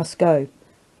 "I must go.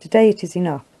 Today it is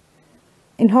enough.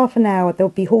 In half an hour there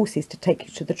will be horses to take you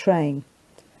to the train.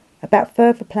 About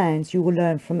further plans you will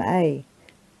learn from A."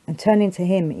 And turning to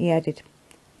him, he added,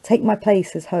 "Take my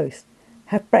place as host.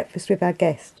 Have breakfast with our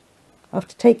guest.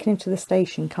 After taking him to the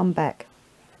station, come back.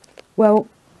 Well,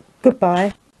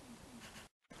 goodbye."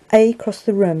 A crossed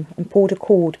the room and pulled a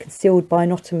cord concealed by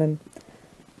an ottoman.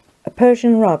 A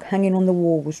Persian rug hanging on the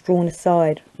wall was drawn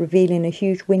aside, revealing a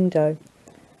huge window.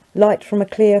 Light from a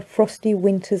clear, frosty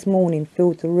winter's morning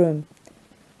filled the room.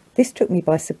 This took me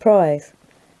by surprise.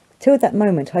 Till that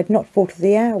moment I had not thought of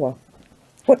the hour.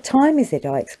 "What time is it?"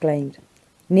 I exclaimed.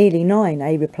 "Nearly 9,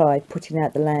 A replied, putting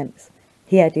out the lamps.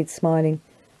 He added, smiling,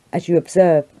 "As you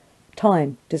observe,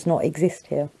 time does not exist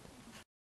here."